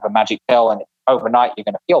going to have a magic pill and overnight you're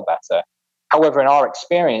going to feel better. However, in our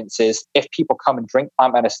experiences, if people come and drink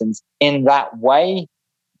plant medicines in that way,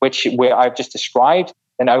 which I've just described,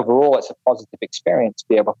 then overall it's a positive experience to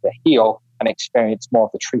be able to heal and experience more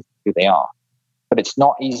of the truth of who they are. But it's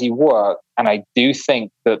not easy work. And I do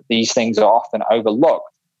think that these things are often overlooked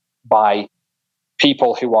by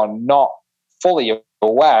people who are not fully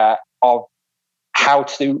aware of how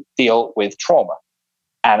to deal with trauma.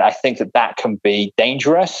 And I think that can be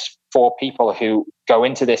dangerous for people who go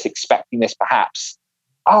into this expecting this perhaps,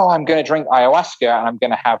 oh, I'm going to drink ayahuasca and I'm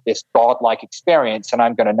going to have this godlike experience and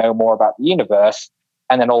I'm going to know more about the universe.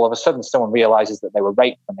 And then all of a sudden someone realizes that they were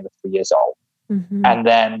raped when they were 3 years old. Mm-hmm. And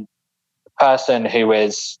then the person who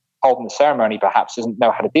is holding the ceremony perhaps doesn't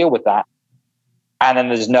know how to deal with that. And then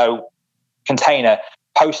there's no container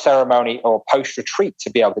post-ceremony or post-retreat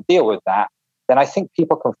to be able to deal with that. Then I think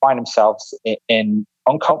people can find themselves in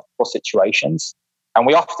uncomfortable situations. And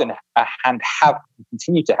we often have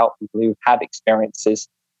continued to help people who've had experiences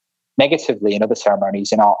negatively in other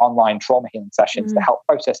ceremonies in our online trauma healing sessions to help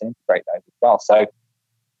process and integrate those as well. So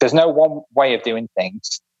there's no one way of doing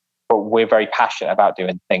things, but we're very passionate about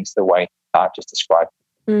doing things the way that I've just described.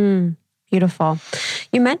 Beautiful.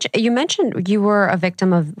 You mentioned you were a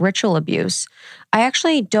victim of ritual abuse. I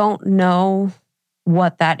actually don't know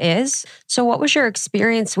what that is. So what was your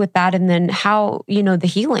experience with that? And then how, the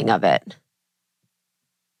healing of it?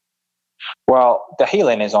 Well, the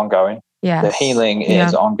healing is ongoing. Yes. The healing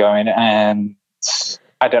is ongoing. And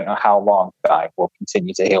I don't know how long I will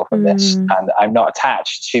continue to heal from this. And I'm not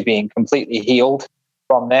attached to being completely healed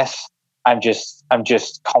from this. I'm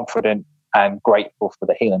just confident and grateful for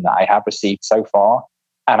the healing that I have received so far.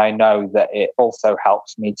 And I know that it also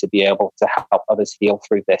helps me to be able to help others heal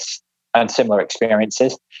through this and similar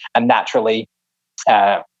experiences. And naturally,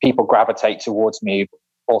 people gravitate towards me who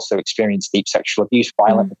also experience deep sexual abuse,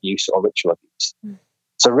 violent abuse, or ritual abuse.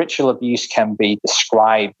 So ritual abuse can be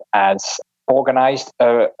described as organized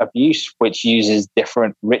abuse, which uses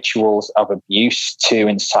different rituals of abuse to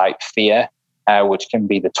incite fear, which can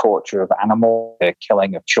be the torture of animals, the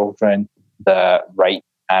killing of children, the rape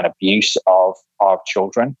and abuse of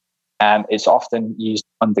children. And it's often used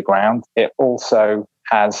underground. It also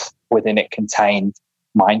has within it contained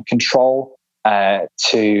mind control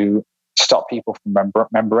to stop people from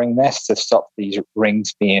remembering this, to stop these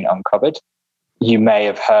rings being uncovered. You may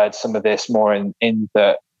have heard some of this more in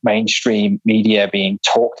the mainstream media being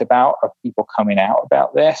talked about, of people coming out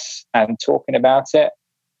about this and talking about it.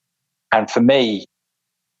 And for me,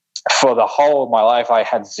 for the whole of my life, I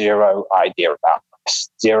had zero idea about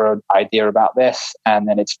this. And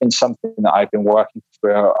then it's been something that I've been working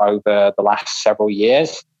through over the last several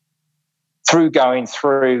years through going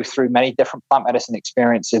through many different plant medicine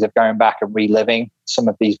experiences of going back and reliving some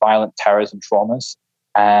of these violent terrors and traumas,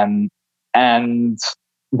 and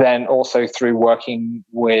then also through working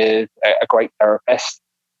with a great therapist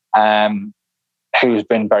who's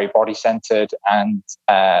been very body-centered and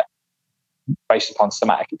based upon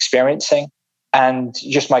somatic experiencing, and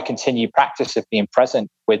just my continued practice of being present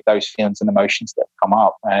with those feelings and emotions that come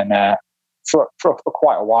up. And for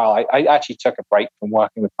quite a while, I actually took a break from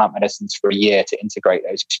working with plant medicines for a year to integrate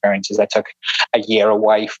those experiences. I took a year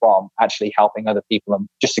away from actually helping other people and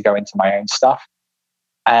just to go into my own stuff.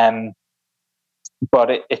 But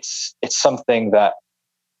it's something that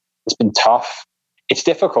has been tough. It's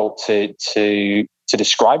difficult to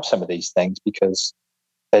describe some of these things because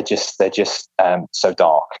they're just so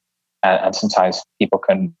dark, and sometimes people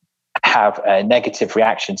can have a negative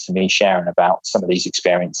reaction to me sharing about some of these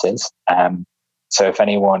experiences. So if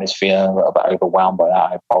anyone is feeling a little bit overwhelmed by that,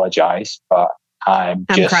 I apologize, but I'm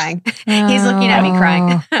crying. He's looking at me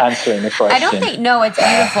crying. Answering the question. I don't think, no, it's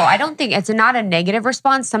beautiful. I don't think it's not a negative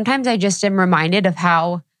response. Sometimes I just am reminded of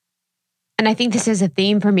how, and I think this is a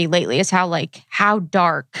theme for me lately, is how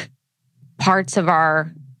dark parts of our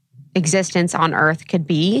existence on earth could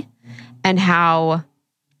be, and how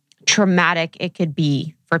traumatic it could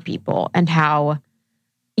be for people, and how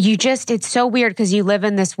it's so weird because you live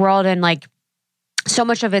in this world and so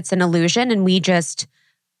much of it's an illusion, and we just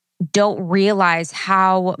don't realize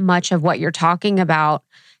how much of what you're talking about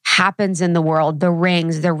happens in the world. The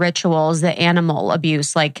rings, the rituals, the animal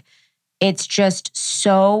abuse, it's just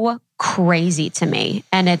so crazy to me.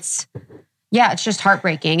 And it's just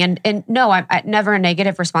heartbreaking. And no, I'm never a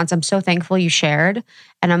negative response. I'm so thankful you shared.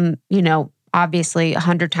 And I'm, obviously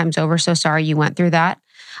 100 times over so sorry you went through that.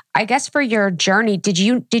 I guess for your journey, did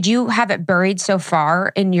you have it buried so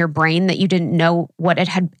far in your brain that you didn't know what it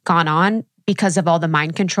had gone on because of all the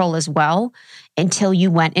mind control as well until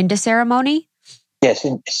you went into ceremony? Yes,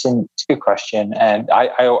 it's a good question, and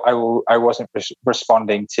I wasn't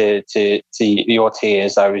responding to your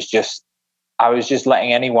tears. I was just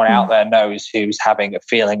letting anyone out there knows who's having a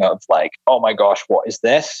feeling of oh my gosh, what is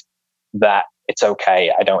this? That it's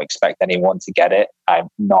okay. I don't expect anyone to get it. I'm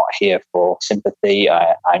not here for sympathy.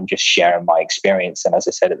 I'm just sharing my experience, and as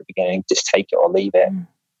I said at the beginning, just take it or leave it.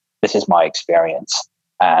 This is my experience,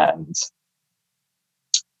 and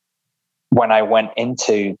when I went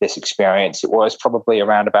into this experience, it was probably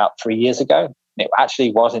around about 3 years ago. It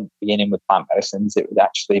actually wasn't beginning with plant medicines. It was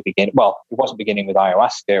actually it wasn't beginning with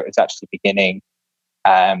ayahuasca. It was actually beginning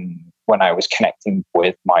when I was connecting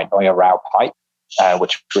with my Noya Rao pipe,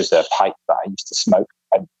 which was a pipe that I used to smoke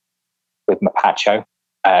with Mapacho,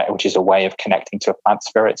 which is a way of connecting to plant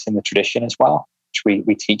spirits in the tradition as well, which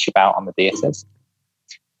we teach about on the dietas.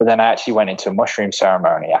 But then I actually went into a mushroom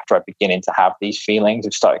ceremony after I beginning to have these feelings.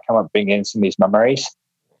 It started coming up, bringing in some of these memories.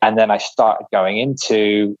 And then I started going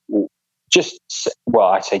into I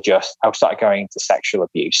started going into sexual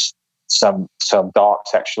abuse, some dark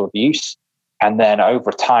sexual abuse. And then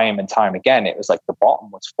over time and time again, it was like the bottom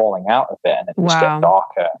was falling out of it, and it just got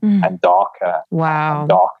darker and darker and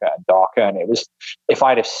darker and darker. And it was, if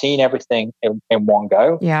I'd have seen everything in one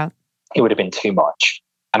go, it would have been too much.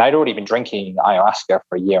 And I'd already been drinking ayahuasca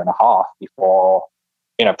for a year and a half before,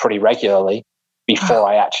 pretty regularly before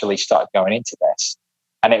I actually started going into this.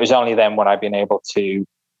 And it was only then when I'd been able to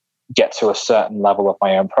get to a certain level of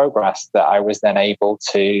my own progress that I was then able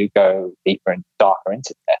to go deeper and darker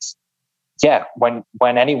into this. Yeah, when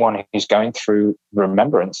anyone who's going through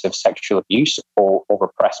remembrance of sexual abuse or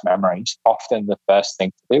repressed memories, often the first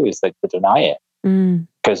thing to do is they deny it.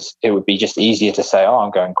 Because it would be just easier to say, oh, I'm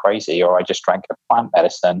going crazy, or I just drank a plant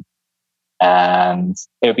medicine. And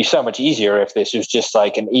it would be so much easier if this was just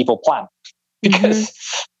like an evil plant, because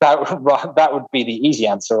that would be the easy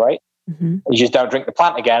answer, right? You just don't drink the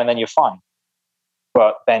plant again and then you're fine.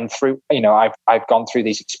 But then through, I've gone through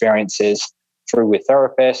these experiences through with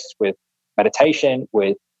therapists, with meditation,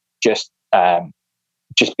 with just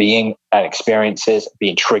being experiences,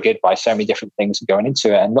 being triggered by so many different things going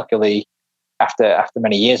into it. And luckily, after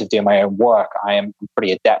many years of doing my own work, I am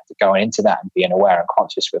pretty adept at going into that and being aware and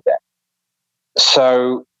conscious with it.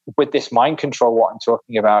 So with this mind control, what I'm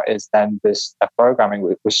talking about is then there's a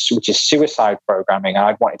programming which is suicide programming. And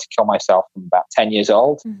I'd wanted to kill myself from about 10 years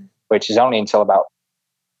old, which is only until about,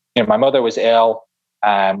 my mother was ill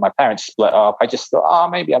and my parents split up. I just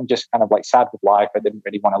thought, maybe I'm just kind of sad with life. I didn't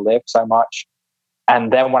really want to live so much.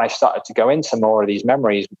 And then when I started to go into more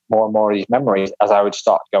and more of these memories, as I would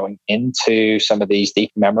start going into some of these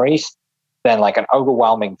deep memories, then an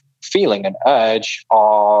overwhelming feeling, an urge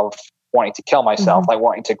of wanting to kill myself,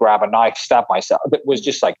 wanting to grab a knife, stab myself. It was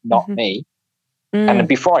just not me. And then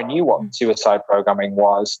before I knew what suicide programming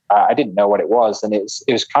was, I didn't know what it was. And it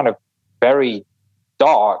was kind of very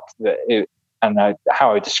dark.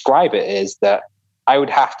 How I describe it is that I would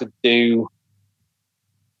have to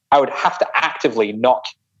actively not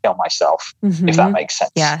kill myself, if that makes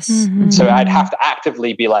sense. Yes. So I'd have to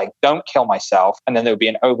actively be like, don't kill myself. And then there would be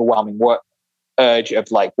an overwhelming urge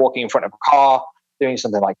of like walking in front of a car, doing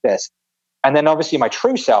something like this. And then obviously my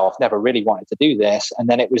true self never really wanted to do this. And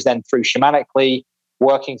then it was then through shamanically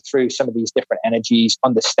working through some of these different energies,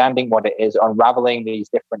 understanding what it is, unraveling these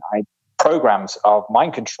different programs of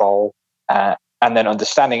mind control, and then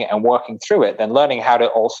understanding it and working through it, then learning how to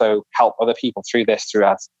also help other people through this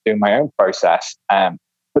throughout doing my own process.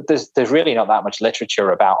 But there's really not that much literature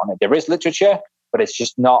about on it. There is literature, but it's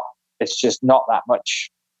just not that much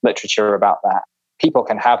literature about that. People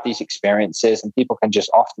can have these experiences and people can just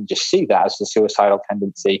often just see that as a suicidal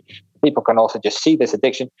tendency. People can also just see this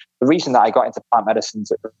addiction. The reason that I got into plant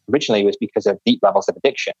medicines originally was because of deep levels of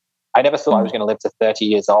addiction. I never thought I was going to live to 30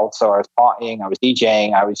 years old. So I was partying, I was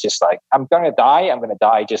DJing. I was just like, I'm going to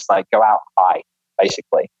die, just like go out high,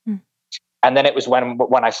 basically. And then it was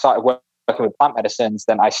when I started working with plant medicines,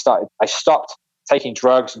 then I stopped taking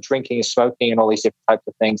drugs and drinking and smoking and all these different types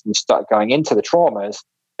of things and started going into the traumas.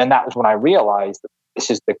 And that was when I realized that this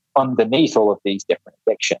is underneath all of these different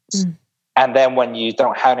addictions. And then when you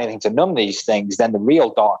don't have anything to numb these things, then the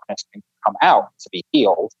real darkness can come out to be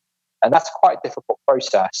healed. And that's quite a difficult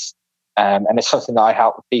process. And it's something that I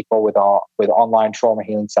help people with online trauma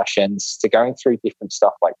healing sessions, to going through different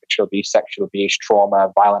stuff like ritual abuse, sexual abuse,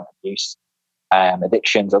 trauma, violent abuse,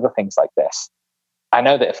 addictions, other things like this. I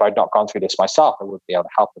know that if I'd not gone through this myself, I wouldn't be able to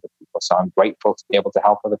help other people. So I'm grateful to be able to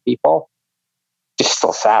help other people. Just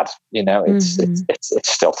still sad, it's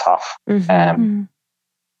still tough.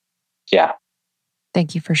 Yeah.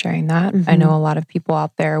 Thank you for sharing that. I know a lot of people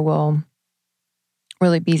out there will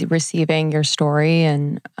really be receiving your story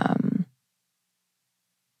and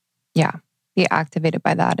be activated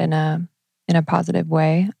by that in a positive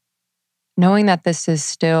way. Knowing that this is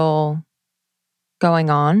still going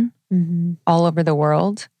on all over the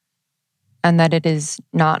world, and that it is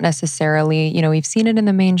not necessarily, we've seen it in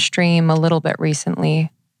the mainstream a little bit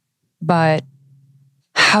recently, but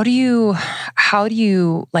how do you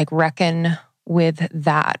like reckon with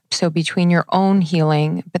that? So between your own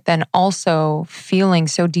healing, but then also feeling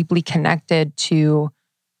so deeply connected to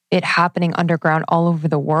it happening underground all over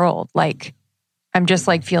the world. Like, I'm just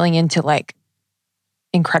like feeling into like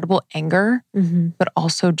incredible anger, but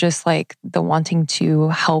also just like the wanting to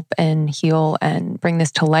help and heal and bring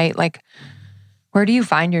this to light. Like, where do you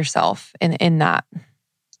find yourself in that?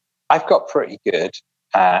 I've got pretty good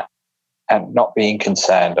at not being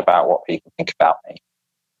concerned about what people think about me.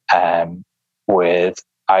 And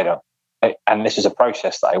this is a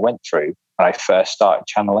process that I went through when I first started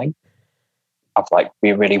channeling. Of like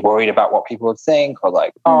being really worried about what people would think, or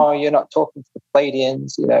like, oh, you're not talking to the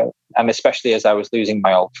Pleiadians, and especially as I was losing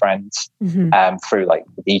my old friends through like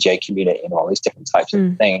the DJ community and all these different types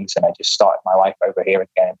of things. And I just started my life over here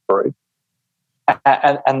again in Peru.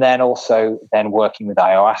 And then also working with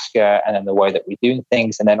ayahuasca and then the way that we do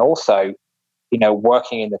things. And then also,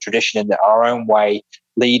 working in the tradition in our own way,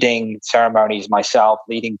 leading ceremonies myself,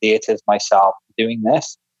 leading theaters myself, doing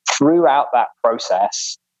this. Throughout that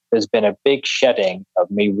process, there's been a big shedding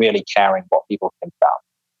of me really caring what people think about me.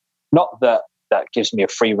 Not that gives me a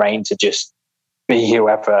free rein to just be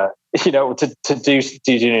whoever, to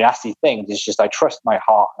do nasty things. It's just I trust my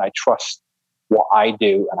heart and I trust what I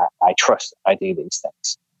do, and I trust I do these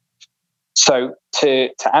things. So to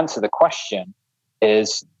answer the question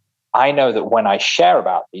is, I know that when I share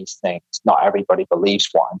about these things, not everybody believes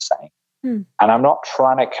what I'm saying. And I'm not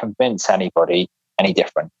trying to convince anybody any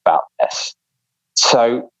different about this.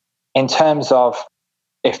 So in terms of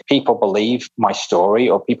if people believe my story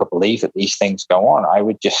or people believe that these things go on, I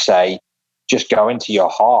would just say, just go into your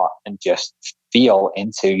heart and just feel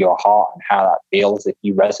into your heart and how that feels if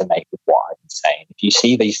you resonate with what I'm saying. If you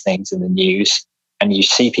see these things in the news and you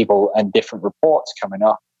see people and different reports coming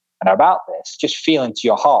up and about this, just feel into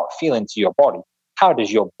your heart, feel into your body. How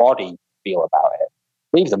does your body feel about it?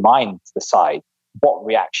 Leave the mind to the side. What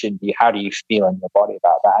reaction how do you feel in your body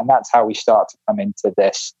about that? And that's how we start to come into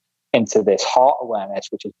this heart awareness,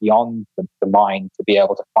 which is beyond the mind, to be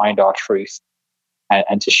able to find our truth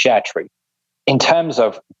and to share truth. In terms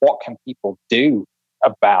of what can people do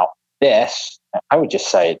about this, I would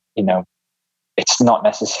just say, it's not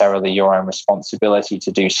necessarily your own responsibility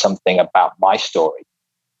to do something about my story.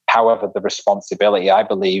 However, the responsibility, I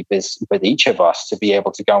believe, is with each of us to be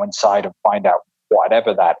able to go inside and find out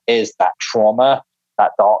whatever that is, that trauma,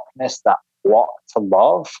 that darkness, that block to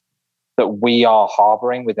love, that we are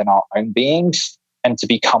harboring within our own beings, and to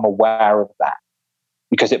become aware of that,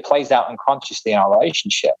 because it plays out unconsciously in our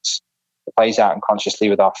relationships. It plays out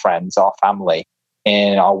unconsciously with our friends, our family,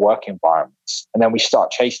 in our work environments. And then we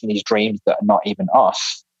start chasing these dreams that are not even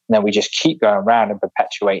us. And then we just keep going around and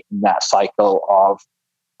perpetuating that cycle of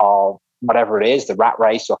whatever it is, the rat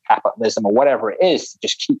race or capitalism or whatever it is, to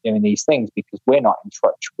just keep doing these things because we're not in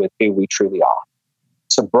touch with who we truly are.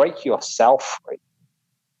 So break yourself free.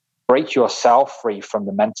 Break yourself free from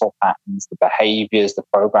the mental patterns, the behaviors, the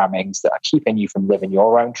programmings that are keeping you from living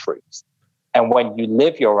your own truths. And when you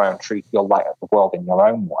live your own truth, you'll light up the world in your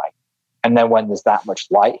own way. And then when there's that much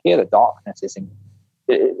light here, the darkness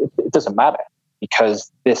it doesn't matter, because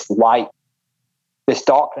this light, this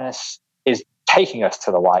darkness is taking us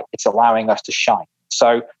to the light. It's allowing us to shine.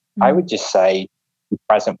 So I would just say, be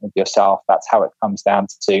present with yourself. That's how it comes down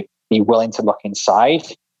to. Be willing to look inside,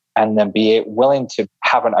 and then be willing to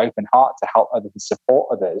have an open heart to help others and support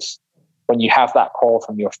others. When you have that call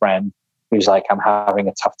from your friend who's like, I'm having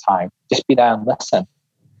a tough time, just be there and listen.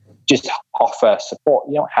 Just offer support.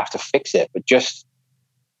 You don't have to fix it, but just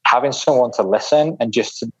having someone to listen and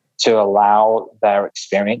just to allow their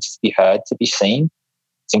experience to be heard, to be seen,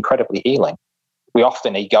 it's incredibly healing. We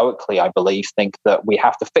often egoically, I believe, think that we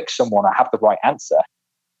have to fix someone or have the right answer.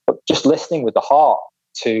 But just listening with the heart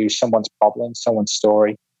to someone's problem, someone's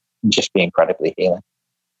story, can just be incredibly healing.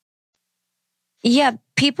 Yeah,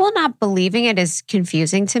 people not believing it is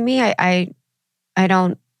confusing to me. I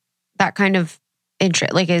don't, that kind of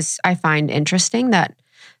interest, I find interesting that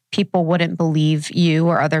people wouldn't believe you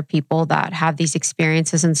or other people that have these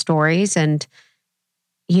experiences and stories. And,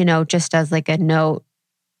 just as like a note,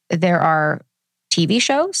 there are TV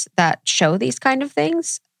shows that show these kind of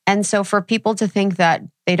things. And so for people to think that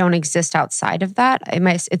they don't exist outside of that,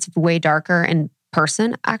 it's way darker in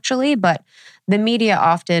person actually, but the media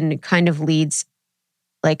often kind of leads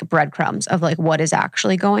like breadcrumbs of like what is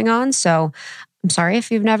actually going on. So I'm sorry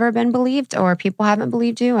if you've never been believed or people haven't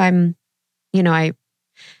believed you. I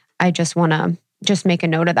just want to just make a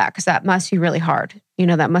note of that, because that must be really hard.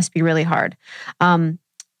 That must be really hard.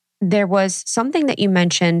 There was something that you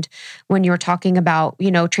mentioned when you were talking about,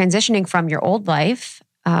 transitioning from your old life,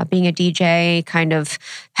 being a DJ, kind of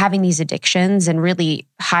having these addictions and really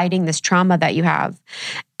hiding this trauma that you have,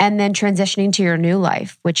 and then transitioning to your new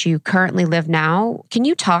life, which you currently live now. Can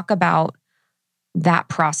you talk about that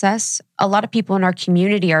process? A lot of people in our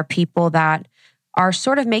community are people that are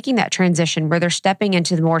sort of making that transition where they're stepping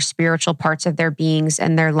into the more spiritual parts of their beings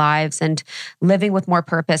and their lives and living with more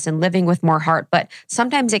purpose and living with more heart. But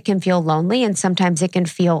sometimes it can feel lonely and sometimes it can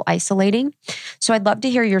feel isolating. So I'd love to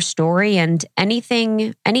hear your story and any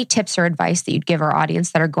tips or advice that you'd give our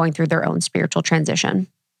audience that are going through their own spiritual transition.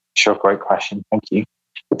 Sure, great question. Thank you.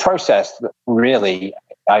 The process really,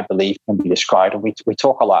 I believe, can be described, and we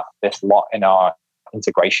talk a lot in our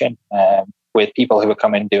integration with people who are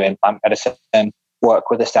coming doing plant medicine,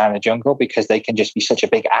 work with us down in the jungle, because they can just be such a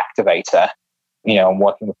big activator, and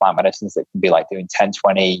working with plant medicines that can be like doing 10,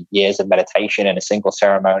 20 years of meditation in a single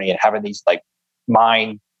ceremony and having these like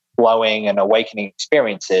mind-blowing and awakening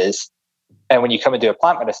experiences. And when you come and do a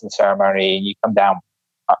plant medicine ceremony, you come down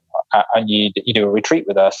and you do a retreat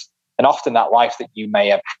with us, and often that life that you may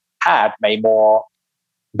have had may more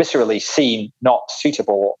viscerally seem not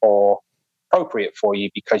suitable or appropriate for you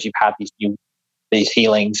because you've had these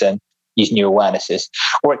healings and these new awarenesses.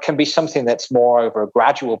 Or it can be something that's more over a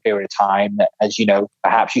gradual period of time, as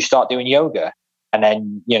perhaps you start doing yoga, and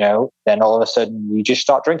then then all of a sudden you just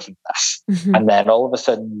start drinking less. Mm-hmm. And then all of a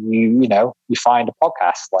sudden you find a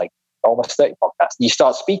podcast, like almost 30 podcasts, and you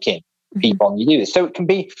start speaking to people, and you do this. So it can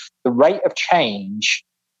be, the rate of change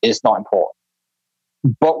is not important.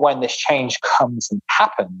 But when this change comes and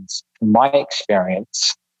happens, in my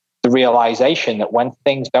experience, the realization that when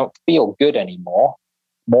things don't feel good anymore,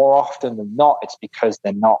 more often than not, it's because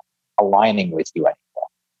they're not aligning with you anymore.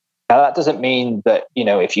 Now, that doesn't mean that,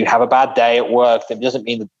 if you have a bad day at work, that doesn't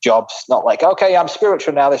mean the job's not like, okay, I'm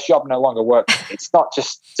spiritual now, this job no longer works. It's not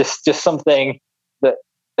just something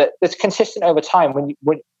that's consistent over time. When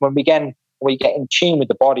we get in tune with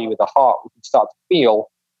the body, with the heart, we can start to feel,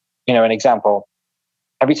 an example.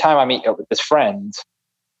 Every time I meet up with this friend,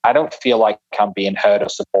 I don't feel like I'm being heard or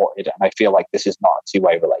supported, and I feel like this is not a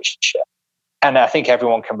two-way relationship. And I think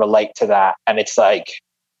everyone can relate to that. And it's like,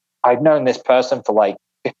 I've known this person for like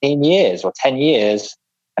 15 years or 10 years,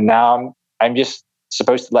 and now I'm just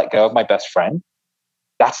supposed to let go of my best friend.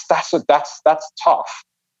 That's tough.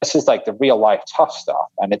 This is like the real life tough stuff.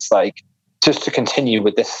 And it's like, just to continue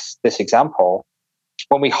with this example,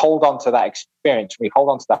 when we hold on to that experience, when we hold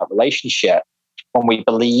on to that relationship, when we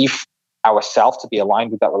believe ourselves to be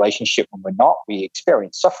aligned with that relationship. When we're not, we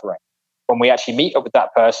experience suffering. When we actually meet up with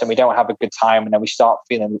that person, we don't have a good time, and then we start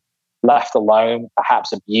feeling left alone,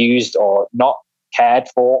 perhaps abused or not cared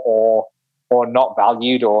for, or not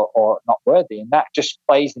valued, or not worthy. And that just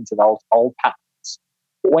plays into those old patterns.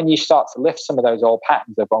 But when you start to lift some of those old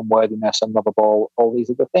patterns of unworthiness, unlovable, all these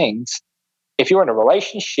other things, if you're in a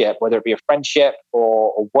relationship, whether it be a friendship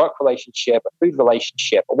or a work relationship, a food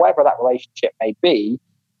relationship, or whatever that relationship may be,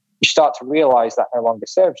 you start to realize that no longer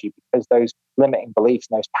serves you, because those limiting beliefs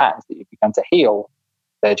and those patterns that you've begun to heal,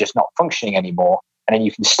 they're just not functioning anymore. And then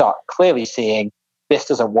you can start clearly seeing this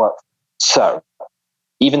doesn't work. So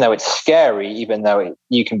even though it's scary, even though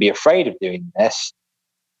you can be afraid of doing this,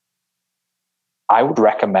 I would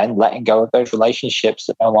recommend letting go of those relationships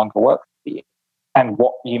that no longer work for you. And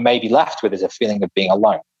what you may be left with is a feeling of being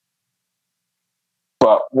alone.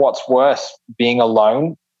 But what's worse, being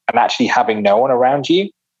alone and actually having no one around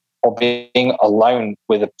you, or being alone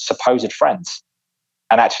with supposed friends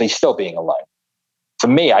and actually still being alone? For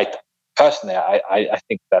me, I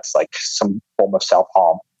think that's like some form of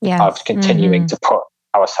self-harm, of continuing to put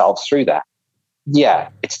ourselves through that. Yeah,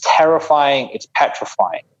 it's terrifying. It's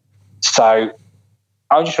petrifying. So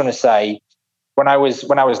I just want to say, when I was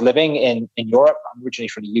living in Europe, I'm originally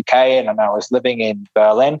from the UK, and then I was living in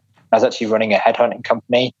Berlin. I was actually running a headhunting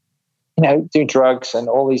company, doing drugs and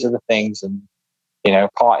all these other things, and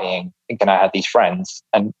partying, thinking I had these friends.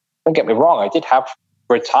 And don't get me wrong, I did have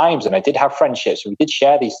good times and I did have friendships. We did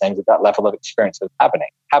share these things at that level of experience of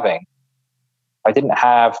having. I didn't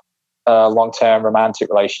have a long-term romantic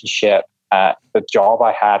relationship. The job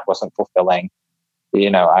I had wasn't fulfilling.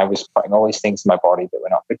 I was putting all these things in my body that were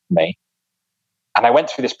not good for me. And I went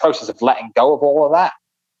through this process of letting go of all of that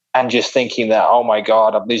and just thinking that, oh my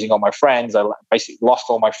God, I'm losing all my friends. I basically lost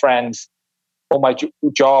all my friends, all my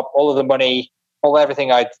job, all of the money,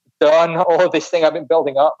 everything I'd done, all of this thing I've been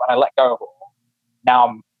building up, and I let go of it all.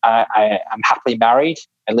 Now I'm happily married.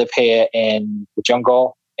 I live here in the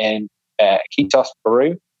jungle in Iquitos,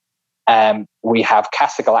 Peru. We have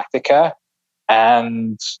Casa Galactica,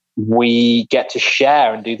 and we get to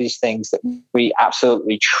share and do these things that we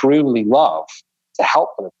absolutely, truly love to help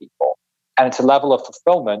other people. And it's a level of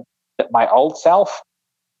fulfillment that my old self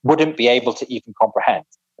wouldn't be able to even comprehend.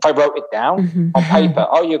 If I wrote it down on paper,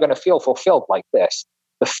 you're going to feel fulfilled like this.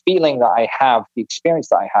 The feeling that I have, the experience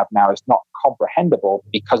that I have now is not comprehensible,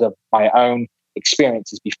 because of my own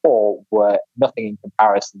experiences before were nothing in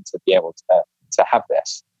comparison to be able to have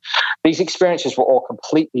this. These experiences were all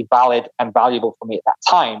completely valid and valuable for me at that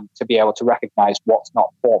time to be able to recognize what's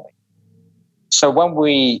not for me. So when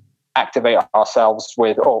we activate ourselves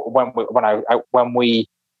with, or when we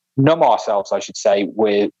numb ourselves, I should say,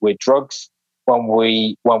 with drugs, when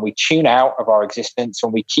we tune out of our existence,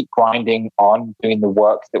 when we keep grinding on doing the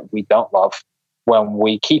work that we don't love, when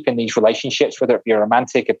we keep in these relationships, whether it be a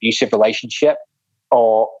romantic, abusive relationship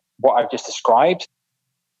or what I've just described,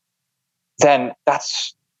 then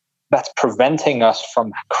that's preventing us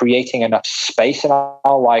from creating enough space in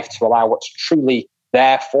our life to allow what's truly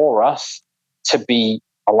there for us to be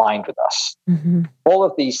aligned with us. All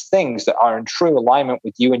of these things that are in true alignment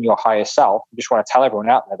with you and your higher self, I just want to tell everyone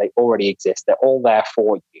out there, they already exist. They're all there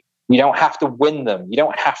for you. You don't have to win them. You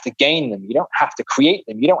don't have to gain them. You don't have to create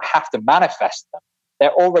them. You don't have to manifest them.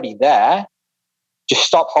 They're already there. Just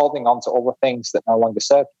stop holding on to all the things that no longer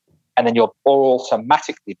serve you. And then you'll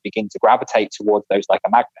automatically begin to gravitate towards those like a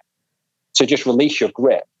magnet. So just release your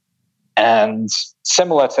grip. And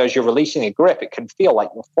similar to as you're releasing a grip, it can feel like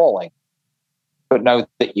you're falling. But know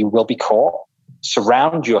that you will be caught.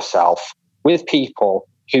 Surround yourself with people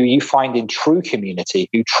who you find in true community,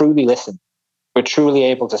 who truly listen, who are truly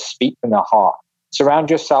able to speak from their heart. Surround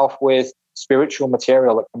yourself with spiritual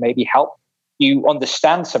material that can maybe help you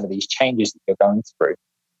understand some of these changes that you're going through,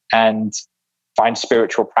 and find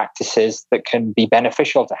spiritual practices that can be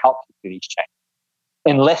beneficial to help you through these changes.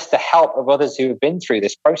 Enlist the help of others who have been through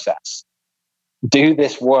this process. Do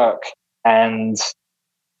this work, and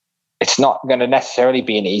it's not going to necessarily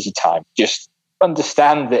be an easy time. Just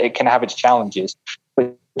understand that it can have its challenges,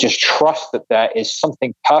 but just trust that there is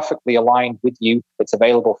something perfectly aligned with you that's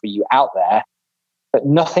available for you out there, that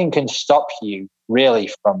nothing can stop you really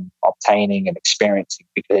from obtaining and experiencing,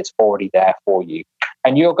 because it's already there for you.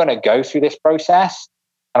 And you're going to go through this process,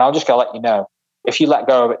 and I'm just going to let you know, if you let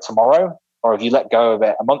go of it tomorrow, or if you let go of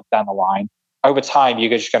it a month down the line, over time, you're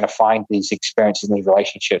just going to find these experiences and these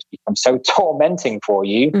relationships become so tormenting for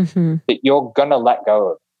you that you're going to let go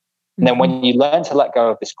of it. And then when you learn to let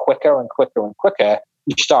go of this quicker and quicker and quicker,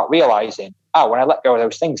 you start realizing, when I let go of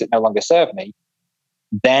those things that no longer serve me,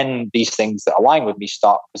 then these things that align with me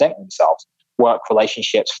start presenting themselves. Work,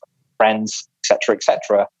 relationships, friends, etc.,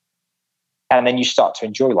 etc. And then you start to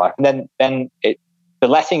enjoy life. And then the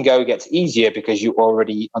letting go gets easier because you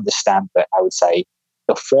already understand that, I would say,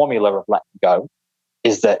 the formula of letting go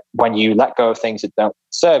is that when you let go of things that don't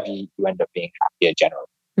serve you, you end up being happier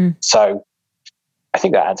generally. So I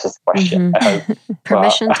think that answers the question.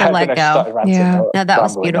 Permission to let go. Yeah. No, that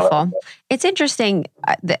was beautiful. It's interesting.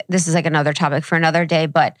 This is like another topic for another day,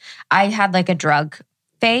 but I had like a drug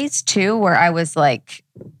phase too, where I was like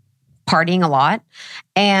partying a lot.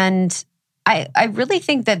 And I really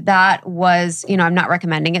think that was, I'm not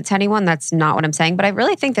recommending it to anyone. That's not what I'm saying. But I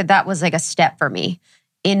really think that was like a step for me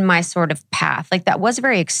in my sort of path. Like that was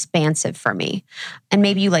very expansive for me. And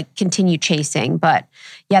maybe you like continue chasing. But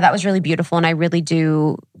yeah, that was really beautiful. And I really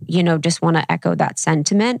do, just want to echo that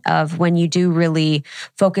sentiment of when you do really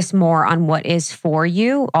focus more on what is for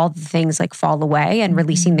you, all the things like fall away, and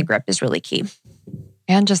releasing the grip is really key.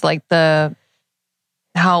 And just like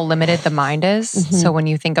how limited the mind is. So when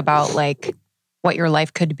you think about like what your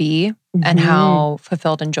life could be and how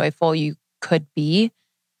fulfilled and joyful you could be,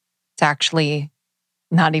 it's actually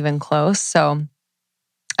not even close. So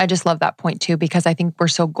I just love that point too, because I think we're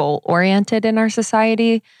so goal oriented in our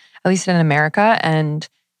society, at least in America. And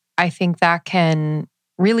I think that can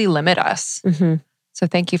really limit us. So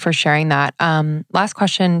thank you for sharing that. Last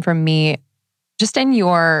question from me, just in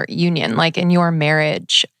your union, like in your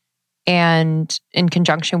marriage, and in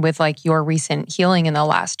conjunction with like your recent healing in the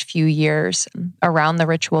last few years around the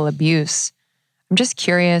ritual abuse, I'm just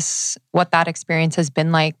curious what that experience has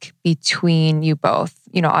been like between you both.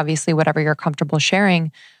 Obviously whatever you're comfortable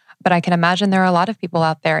sharing, but I can imagine there are a lot of people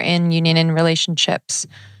out there in union and relationships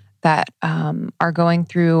that are going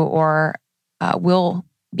through or will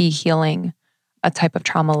be healing a type of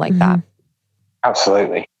trauma like that.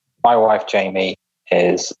 Absolutely. My wife, Jamie,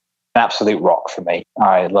 is an absolute rock for me.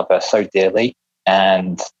 I love her so dearly.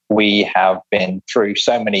 And we have been through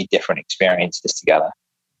so many different experiences together,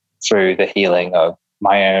 through the healing of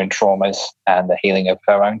my own traumas and the healing of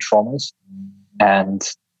her own traumas. And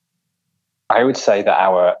I would say that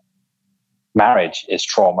our marriage is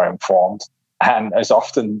trauma informed, and is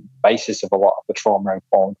often the basis of a lot of the trauma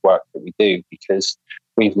informed work that we do, because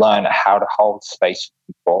we've learned how to hold space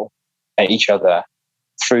for people and each other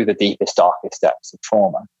through the deepest, darkest depths of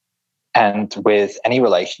trauma. And with any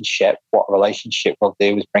relationship, what a relationship will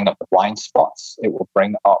do is bring up the blind spots. It will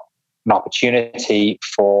bring up an opportunity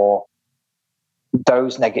for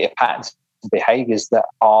those negative patterns and behaviors that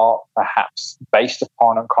are perhaps based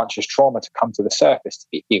upon unconscious trauma to come to the surface, to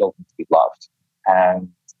be healed and to be loved. And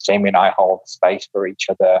Jamie and I hold space for each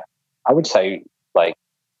other, I would say, like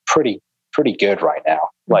pretty good right now.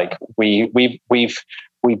 Like we've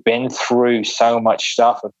been through so much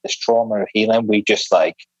stuff of this trauma of healing.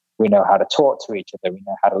 We know how to talk to each other. We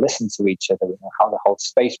know how to listen to each other. We know how to hold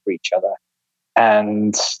space for each other.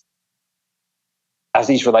 And as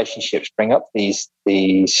these relationships bring up these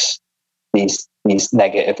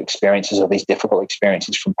negative experiences or these difficult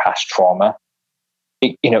experiences from past trauma,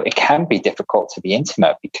 it can be difficult to be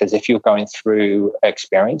intimate, because if you're going through an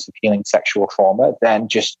experience of healing sexual trauma, then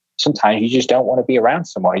sometimes you just don't want to be around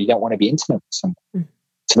someone, or you don't want to be intimate with someone.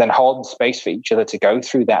 So then holding space for each other to go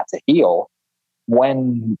through that, to heal,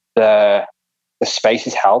 when the space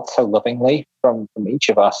is held so lovingly from each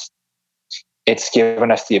of us, it's given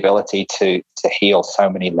us the ability to heal so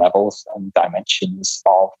many levels and dimensions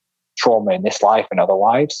of trauma in this life and other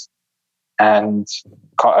lives. And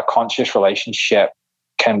a conscious relationship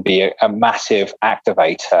can be a massive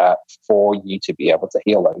activator for you to be able to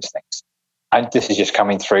heal those things. And this is just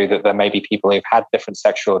coming through that there may be people who've had different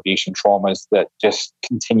sexual abuse and traumas that just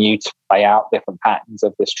continue to play out different patterns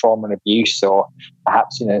of this trauma and abuse. Or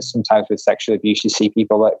perhaps, sometimes with sexual abuse, you see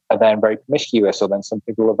people that are then very promiscuous, or then some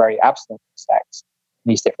people are very abstinent from sex,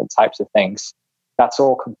 these different types of things. That's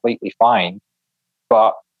all completely fine.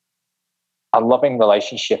 But a loving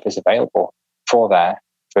relationship is available for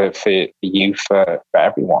you, for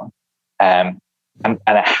everyone. And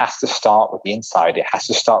it has to start with the inside. It has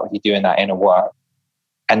to start with you doing that inner work.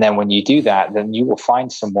 And then when you do that, then you will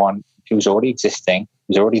find someone who's already existing,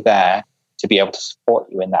 who's already there to be able to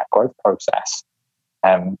support you in that growth process.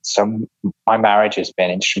 So my marriage has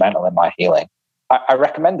been instrumental in my healing. I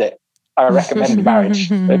recommend it. I recommend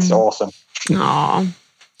marriage. It's awesome. Aww.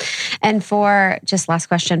 And for just last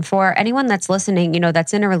question, for anyone that's listening,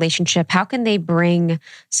 that's in a relationship, how can they bring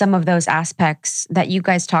some of those aspects that you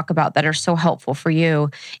guys talk about that are so helpful for you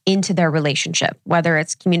into their relationship, whether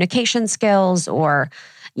it's communication skills or,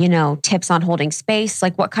 tips on holding space?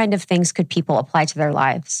 Like what kind of things could people apply to their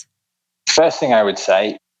lives? First thing I would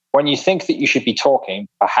say, when you think that you should be talking,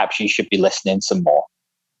 perhaps you should be listening some more.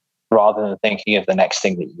 rather than thinking of the next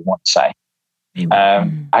thing that you want to say.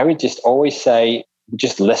 I would just always say,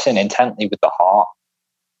 just listen intently with the heart,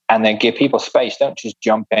 and then give people space. Don't just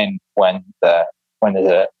jump in when there's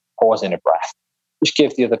a pause in a breath. Just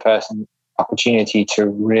give the other person opportunity to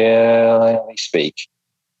really speak.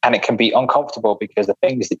 And it can be uncomfortable because the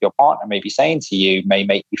things that your partner may be saying to you may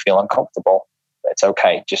make you feel uncomfortable. But it's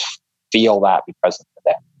okay. Just feel that, be present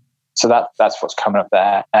with it. So that's what's coming up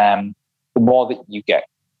there. The more that you get,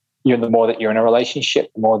 the more that you're in a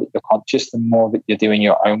relationship, the more that you're conscious, the more that you're doing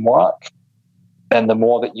your own work, then the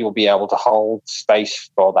more that you'll be able to hold space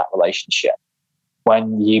for that relationship.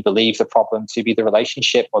 When you believe the problem to be the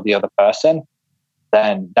relationship or the other person,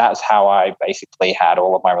 then that's how I basically had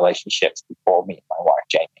all of my relationships before meeting my wife,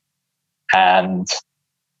 Jamie. And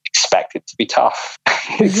expect it to be tough.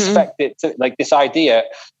 Expect it to, like, this idea,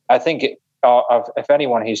 I think of if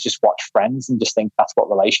anyone who's just watched Friends and just think that's what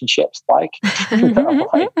relationships like,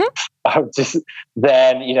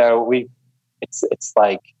 then, it's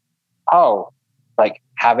like, like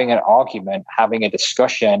having an argument, having a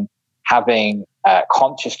discussion, having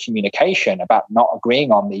conscious communication about not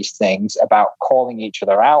agreeing on these things, about calling each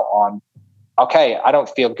other out on, okay, I don't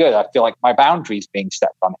feel good. I feel like my boundary's being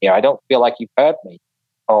stepped on here. I don't feel like you've heard me,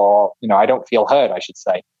 or, I don't feel heard, I should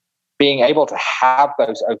say. Being able to have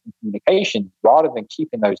those open communications rather than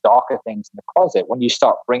keeping those darker things in the closet. When you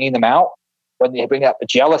start bringing them out, when you bring out the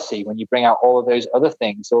jealousy, when you bring out all of those other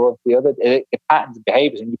things, all of the other patterns and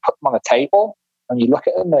behaviors, and you put them on the table, and you look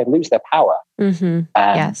at them, they lose their power.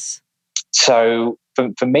 Yes. So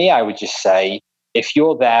for me, I would just say, if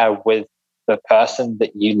you're there with the person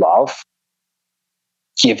that you love,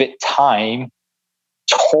 give it time,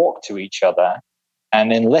 talk to each other,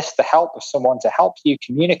 and enlist the help of someone to help you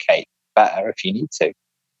communicate better if you need to.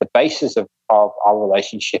 The basis of our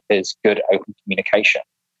relationship is good open communication.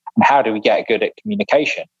 And how do we get good at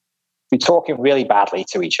communication? We're talking really badly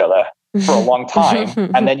to each other for a long time,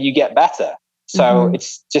 and then you get better. So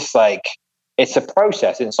it's just like, it's a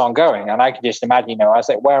process, it's ongoing. And I can just imagine, I was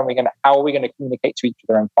like, how are we going to communicate to each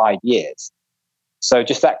other in 5 years? So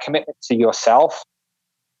just that commitment to yourself,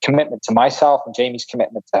 commitment to myself, and Jamie's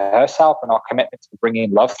commitment to herself, and our commitment to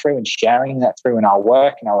bringing love through and sharing that through in our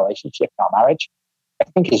work, in our relationship, in our marriage, I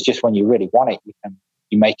think is just when you really want it,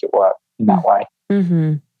 you make it work in that way.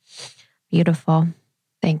 Beautiful.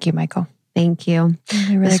 Thank you, Michael. Thank you.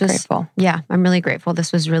 I'm really grateful. Yeah, I'm really grateful.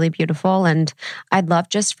 This was really beautiful. And I'd love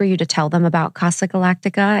just for you to tell them about Casa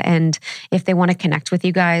Galactica, and if they want to connect with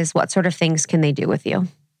you guys, what sort of things can they do with you?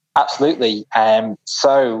 Absolutely.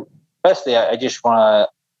 So firstly, I just want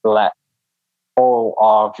to let all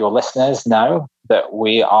of your listeners know that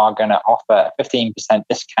we are going to offer a 15%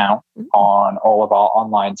 discount on all of our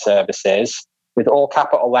online services with all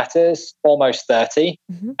capital letters, almost 30.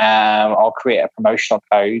 I'll create a promotional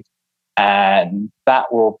code, and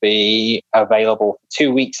that will be available for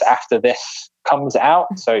 2 weeks after this comes out.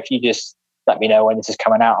 So if you just let me know when this is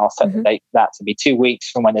coming out, I'll set the date for that to be 2 weeks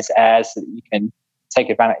from when this airs, so that you can take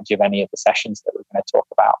advantage of any of the sessions that we're going to talk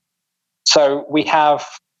about. So we have,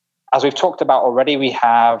 as we've talked about already, we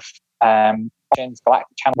have Galactic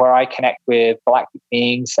Channel, where I connect with galactic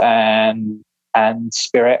beings and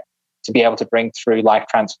spirit to be able to bring through life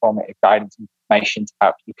transformative guidance and information to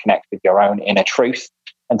help you connect with your own inner truth,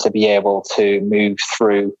 and to be able to move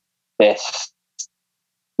through this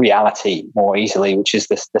reality more easily, which is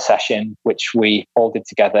the session which we all did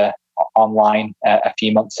together online a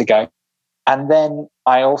few months ago. And then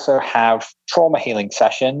I also have trauma healing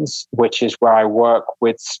sessions, which is where I work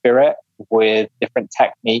with spirit, with different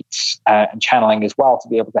techniques and channeling as well, to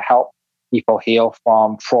be able to help people heal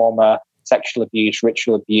from trauma, sexual abuse,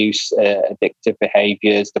 ritual abuse, addictive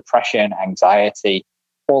behaviors, depression, anxiety,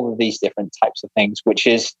 all of these different types of things, which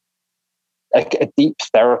is a deep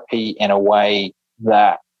therapy in a way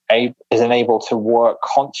that is enabled to work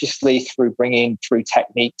consciously through bringing through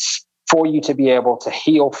techniques for you to be able to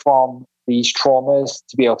heal from these traumas,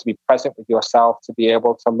 to be able to be present with yourself, to be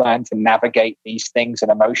able to learn to navigate these things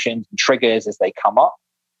and emotions and triggers as they come up.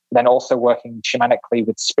 Then also working shamanically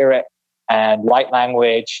with spirit and light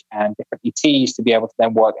language and different ETs to be able to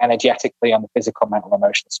then work energetically on the physical, mental,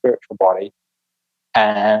 emotional, spiritual body.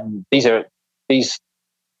 And this is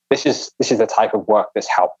the type of work that's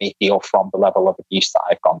helped me heal from the level of abuse that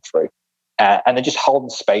I've gone through. And then just holding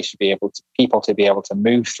space to be able to people to be able to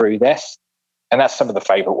move through this. And that's some of the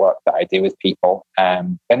favorite work that I do with people.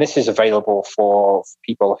 And this is available for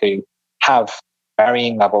people who have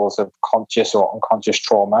varying levels of conscious or unconscious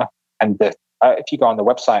trauma. And if you go on the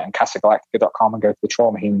website on casagalactica.com and go to the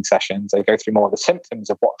trauma healing sessions, they go through more of the symptoms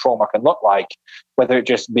of what trauma can look like, whether it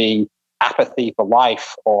just be apathy for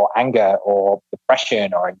life or anger or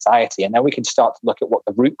depression or anxiety. And then we can start to look at what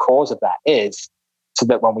the root cause of that is, so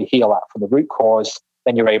that when we heal that from the root cause,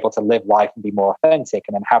 then you're able to live life and be more authentic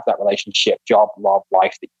and then have that relationship, job, love,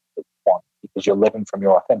 life that you want, because you're living from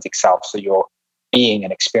your authentic self. So you're being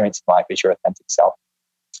and experiencing life as your authentic self.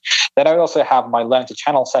 Then I also have my Learn to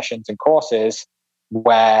Channel sessions and courses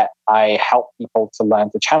where I help people to learn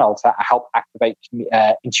to channel, to help activate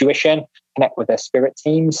intuition, connect with their spirit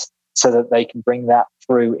teams so that they can bring that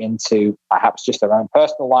through into perhaps just their own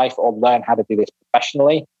personal life, or learn how to do this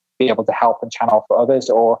professionally, be able to help and channel for others,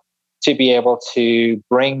 or to be able to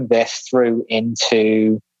bring this through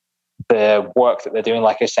into the work that they're doing,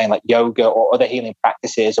 like I was saying, like yoga or other healing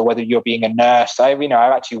practices, or whether you're being a nurse. I've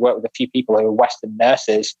actually worked with a few people who are Western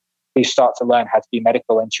nurses who start to learn how to do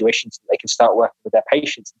medical intuition so they can start working with their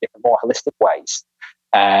patients in different, more holistic ways.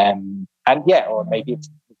 Or maybe it's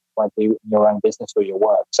what you do in your own business or your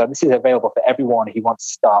work. So this is available for everyone who wants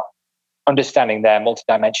to start understanding their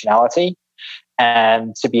multidimensionality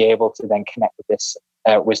and to be able to then connect with this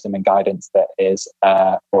wisdom and guidance that is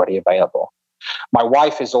already available. My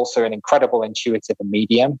wife is also an incredible intuitive and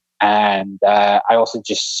medium, and I also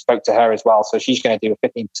just spoke to her as well. So she's going to do a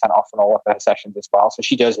 15% off on all of her sessions as well. So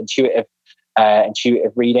she does intuitive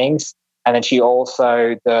readings, and then she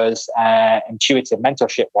also does intuitive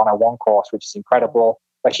mentorship 101 course, which is incredible,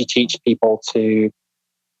 where she teaches people to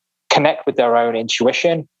connect with their own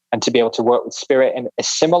intuition and to be able to work with spirit in a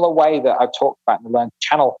similar way that I've talked about in the Learn to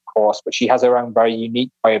Channel course, but she has her own very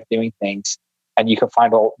unique way of doing things. And you can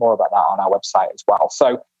find more about that on our website as well.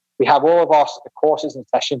 So we have all of our courses and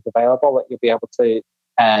sessions available that you'll be able to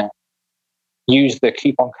use the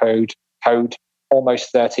coupon code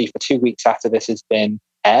almost 30 for 2 weeks after this has been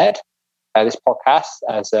aired, this podcast,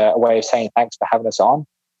 as a way of saying thanks for having us on.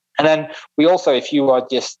 And then we also, if you are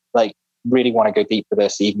just like really want to go deep with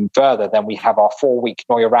this even further, then we have our 4-week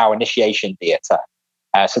Noya Rao initiation theatre.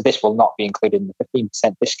 So this will not be included in the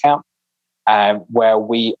 15% discount. Where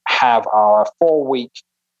we have our 4-week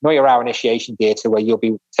Noya Rao initiation theatre, where you'll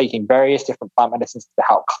be taking various different plant medicines to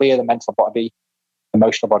help clear the mental body,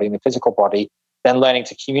 emotional body, and the physical body, then learning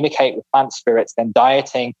to communicate with plant spirits, then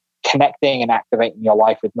dieting, connecting and activating your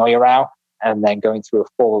life with Noya Rao, and then going through a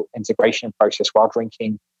full integration process while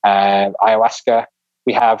drinking ayahuasca.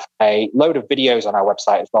 We have a load of videos on our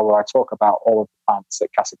website as well, where I talk about all of the plants at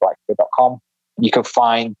casagalactica.com. You can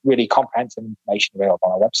find really comprehensive information available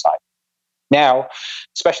on our website. Now,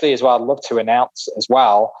 especially as well, I'd love to announce as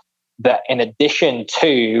well that in addition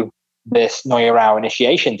to this Noya Rao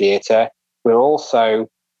initiation theatre, we're also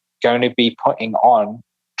going to be putting on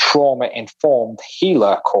trauma-informed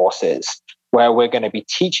healer courses, where we're going to be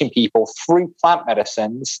teaching people through plant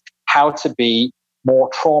medicines how to be more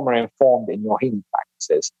trauma-informed in your healing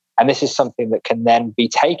practices. And this is something that can then be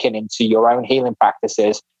taken into your own healing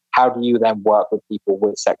practices. How do you then work with people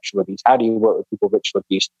with sexual abuse? How do you work with people with ritual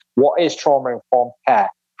abuse? What is trauma-informed care?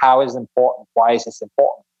 How is it important? Why is this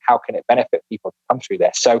important? How can it benefit people to come through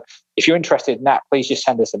this? So if you're interested in that, please just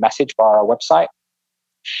send us a message via our website.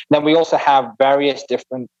 Then we also have various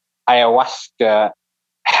different ayahuasca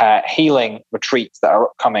healing retreats that are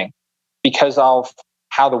upcoming. Because of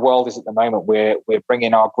how the world is at the moment, we're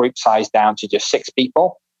bringing our group size down to just 6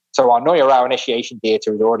 people. So our Noya Rao initiation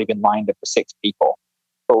theatre has already been lined up for 6 people.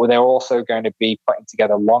 But they're also going to be putting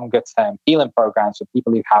together longer term healing programs for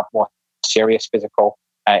people who have more serious physical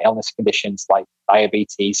illness conditions like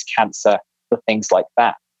diabetes, cancer, things like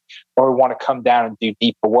that, or want to come down and do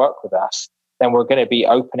deeper work with us. Then we're going to be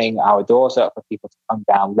opening our doors up for people to come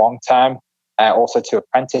down long term, also to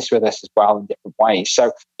apprentice with us as well in different ways.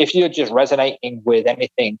 So if you're just resonating with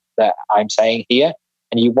anything that I'm saying here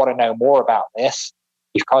and you want to know more about this,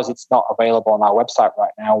 because it's not available on our website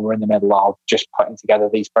right now, we're in the middle of just putting together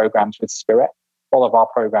these programs with Spirit. All of our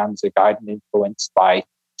programs are guided and influenced by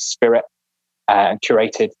Spirit and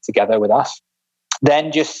curated together with us.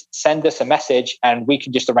 Then just send us a message and we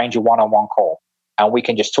can just arrange a one-on-one call. And we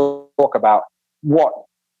can just talk about what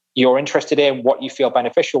you're interested in, what you feel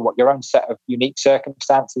beneficial, what your own set of unique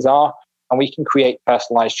circumstances are. And we can create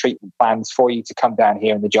personalized treatment plans for you to come down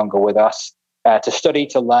here in the jungle with us, to study,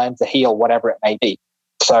 to learn, to heal, whatever it may be.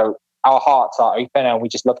 So our hearts are open and we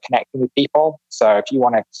just love connecting with people. So if you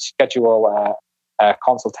want to schedule a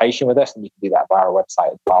consultation with us, then you can do that via our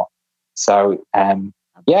website as well. So, and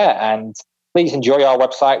please enjoy our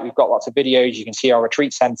website. We've got lots of videos. You can see our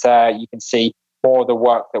retreat center. You can see more of the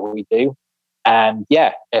work that we do. And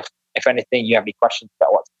if anything, you have any questions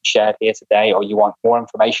about what's been shared here today, or you want more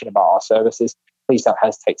information about our services, please don't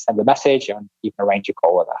hesitate to send a message and you can arrange a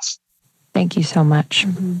call with us. Thank you so much.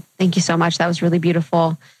 Mm-hmm. Thank you so much. That was really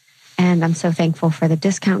beautiful. And I'm so thankful for the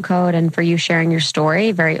discount code and for you sharing your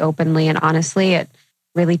story very openly and honestly. It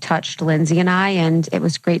really touched Lindsay and I, and it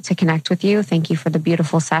was great to connect with you. Thank you for the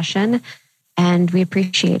beautiful session, and we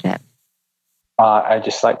appreciate it. I'd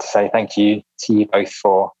just like to say thank you to you both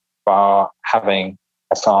for having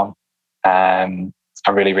us on. I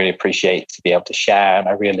really, really appreciate to be able to share, and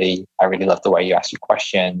I really love the way you ask your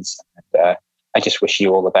questions. And I just wish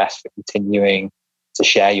you all the best for continuing to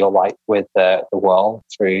share your light with the world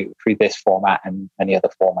through this format and any other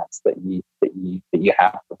formats that you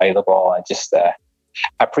have available. I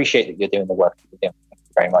appreciate that you're doing the work that you're doing. Thank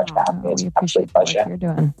you very much for having me. It's an absolute pleasure. You're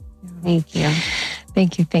doing. Thank you.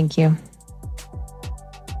 Thank you.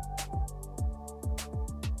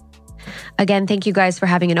 Again, thank you guys for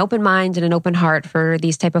having an open mind and an open heart for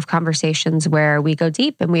these type of conversations where we go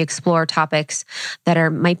deep and we explore topics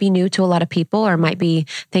that might be new to a lot of people or might be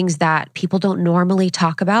things that people don't normally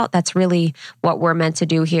talk about. That's really what we're meant to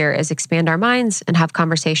do here, is expand our minds and have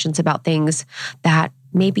conversations about things that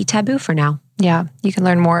may be taboo for now. Yeah, you can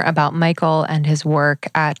learn more about Michael and his work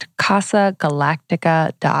at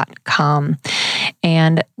casagalactica.com.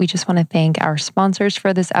 And we just want to thank our sponsors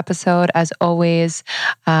for this episode. As always,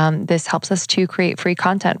 this helps us to create free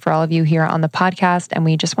content for all of you here on the podcast. And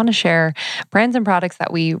we just want to share brands and products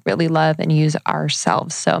that we really love and use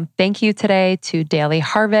ourselves. So thank you today to Daily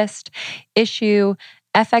Harvest, Issue,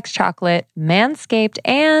 FX Chocolate, Manscaped,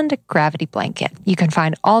 and Gravity Blanket. You can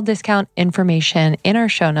find all discount information in our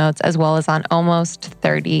show notes as well as on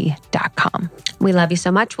almost30.com. We love you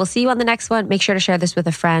so much. We'll see you on the next one. Make sure to share this with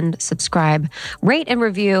a friend, subscribe, rate and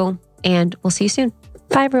review, and we'll see you soon.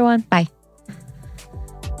 Bye, everyone. Bye.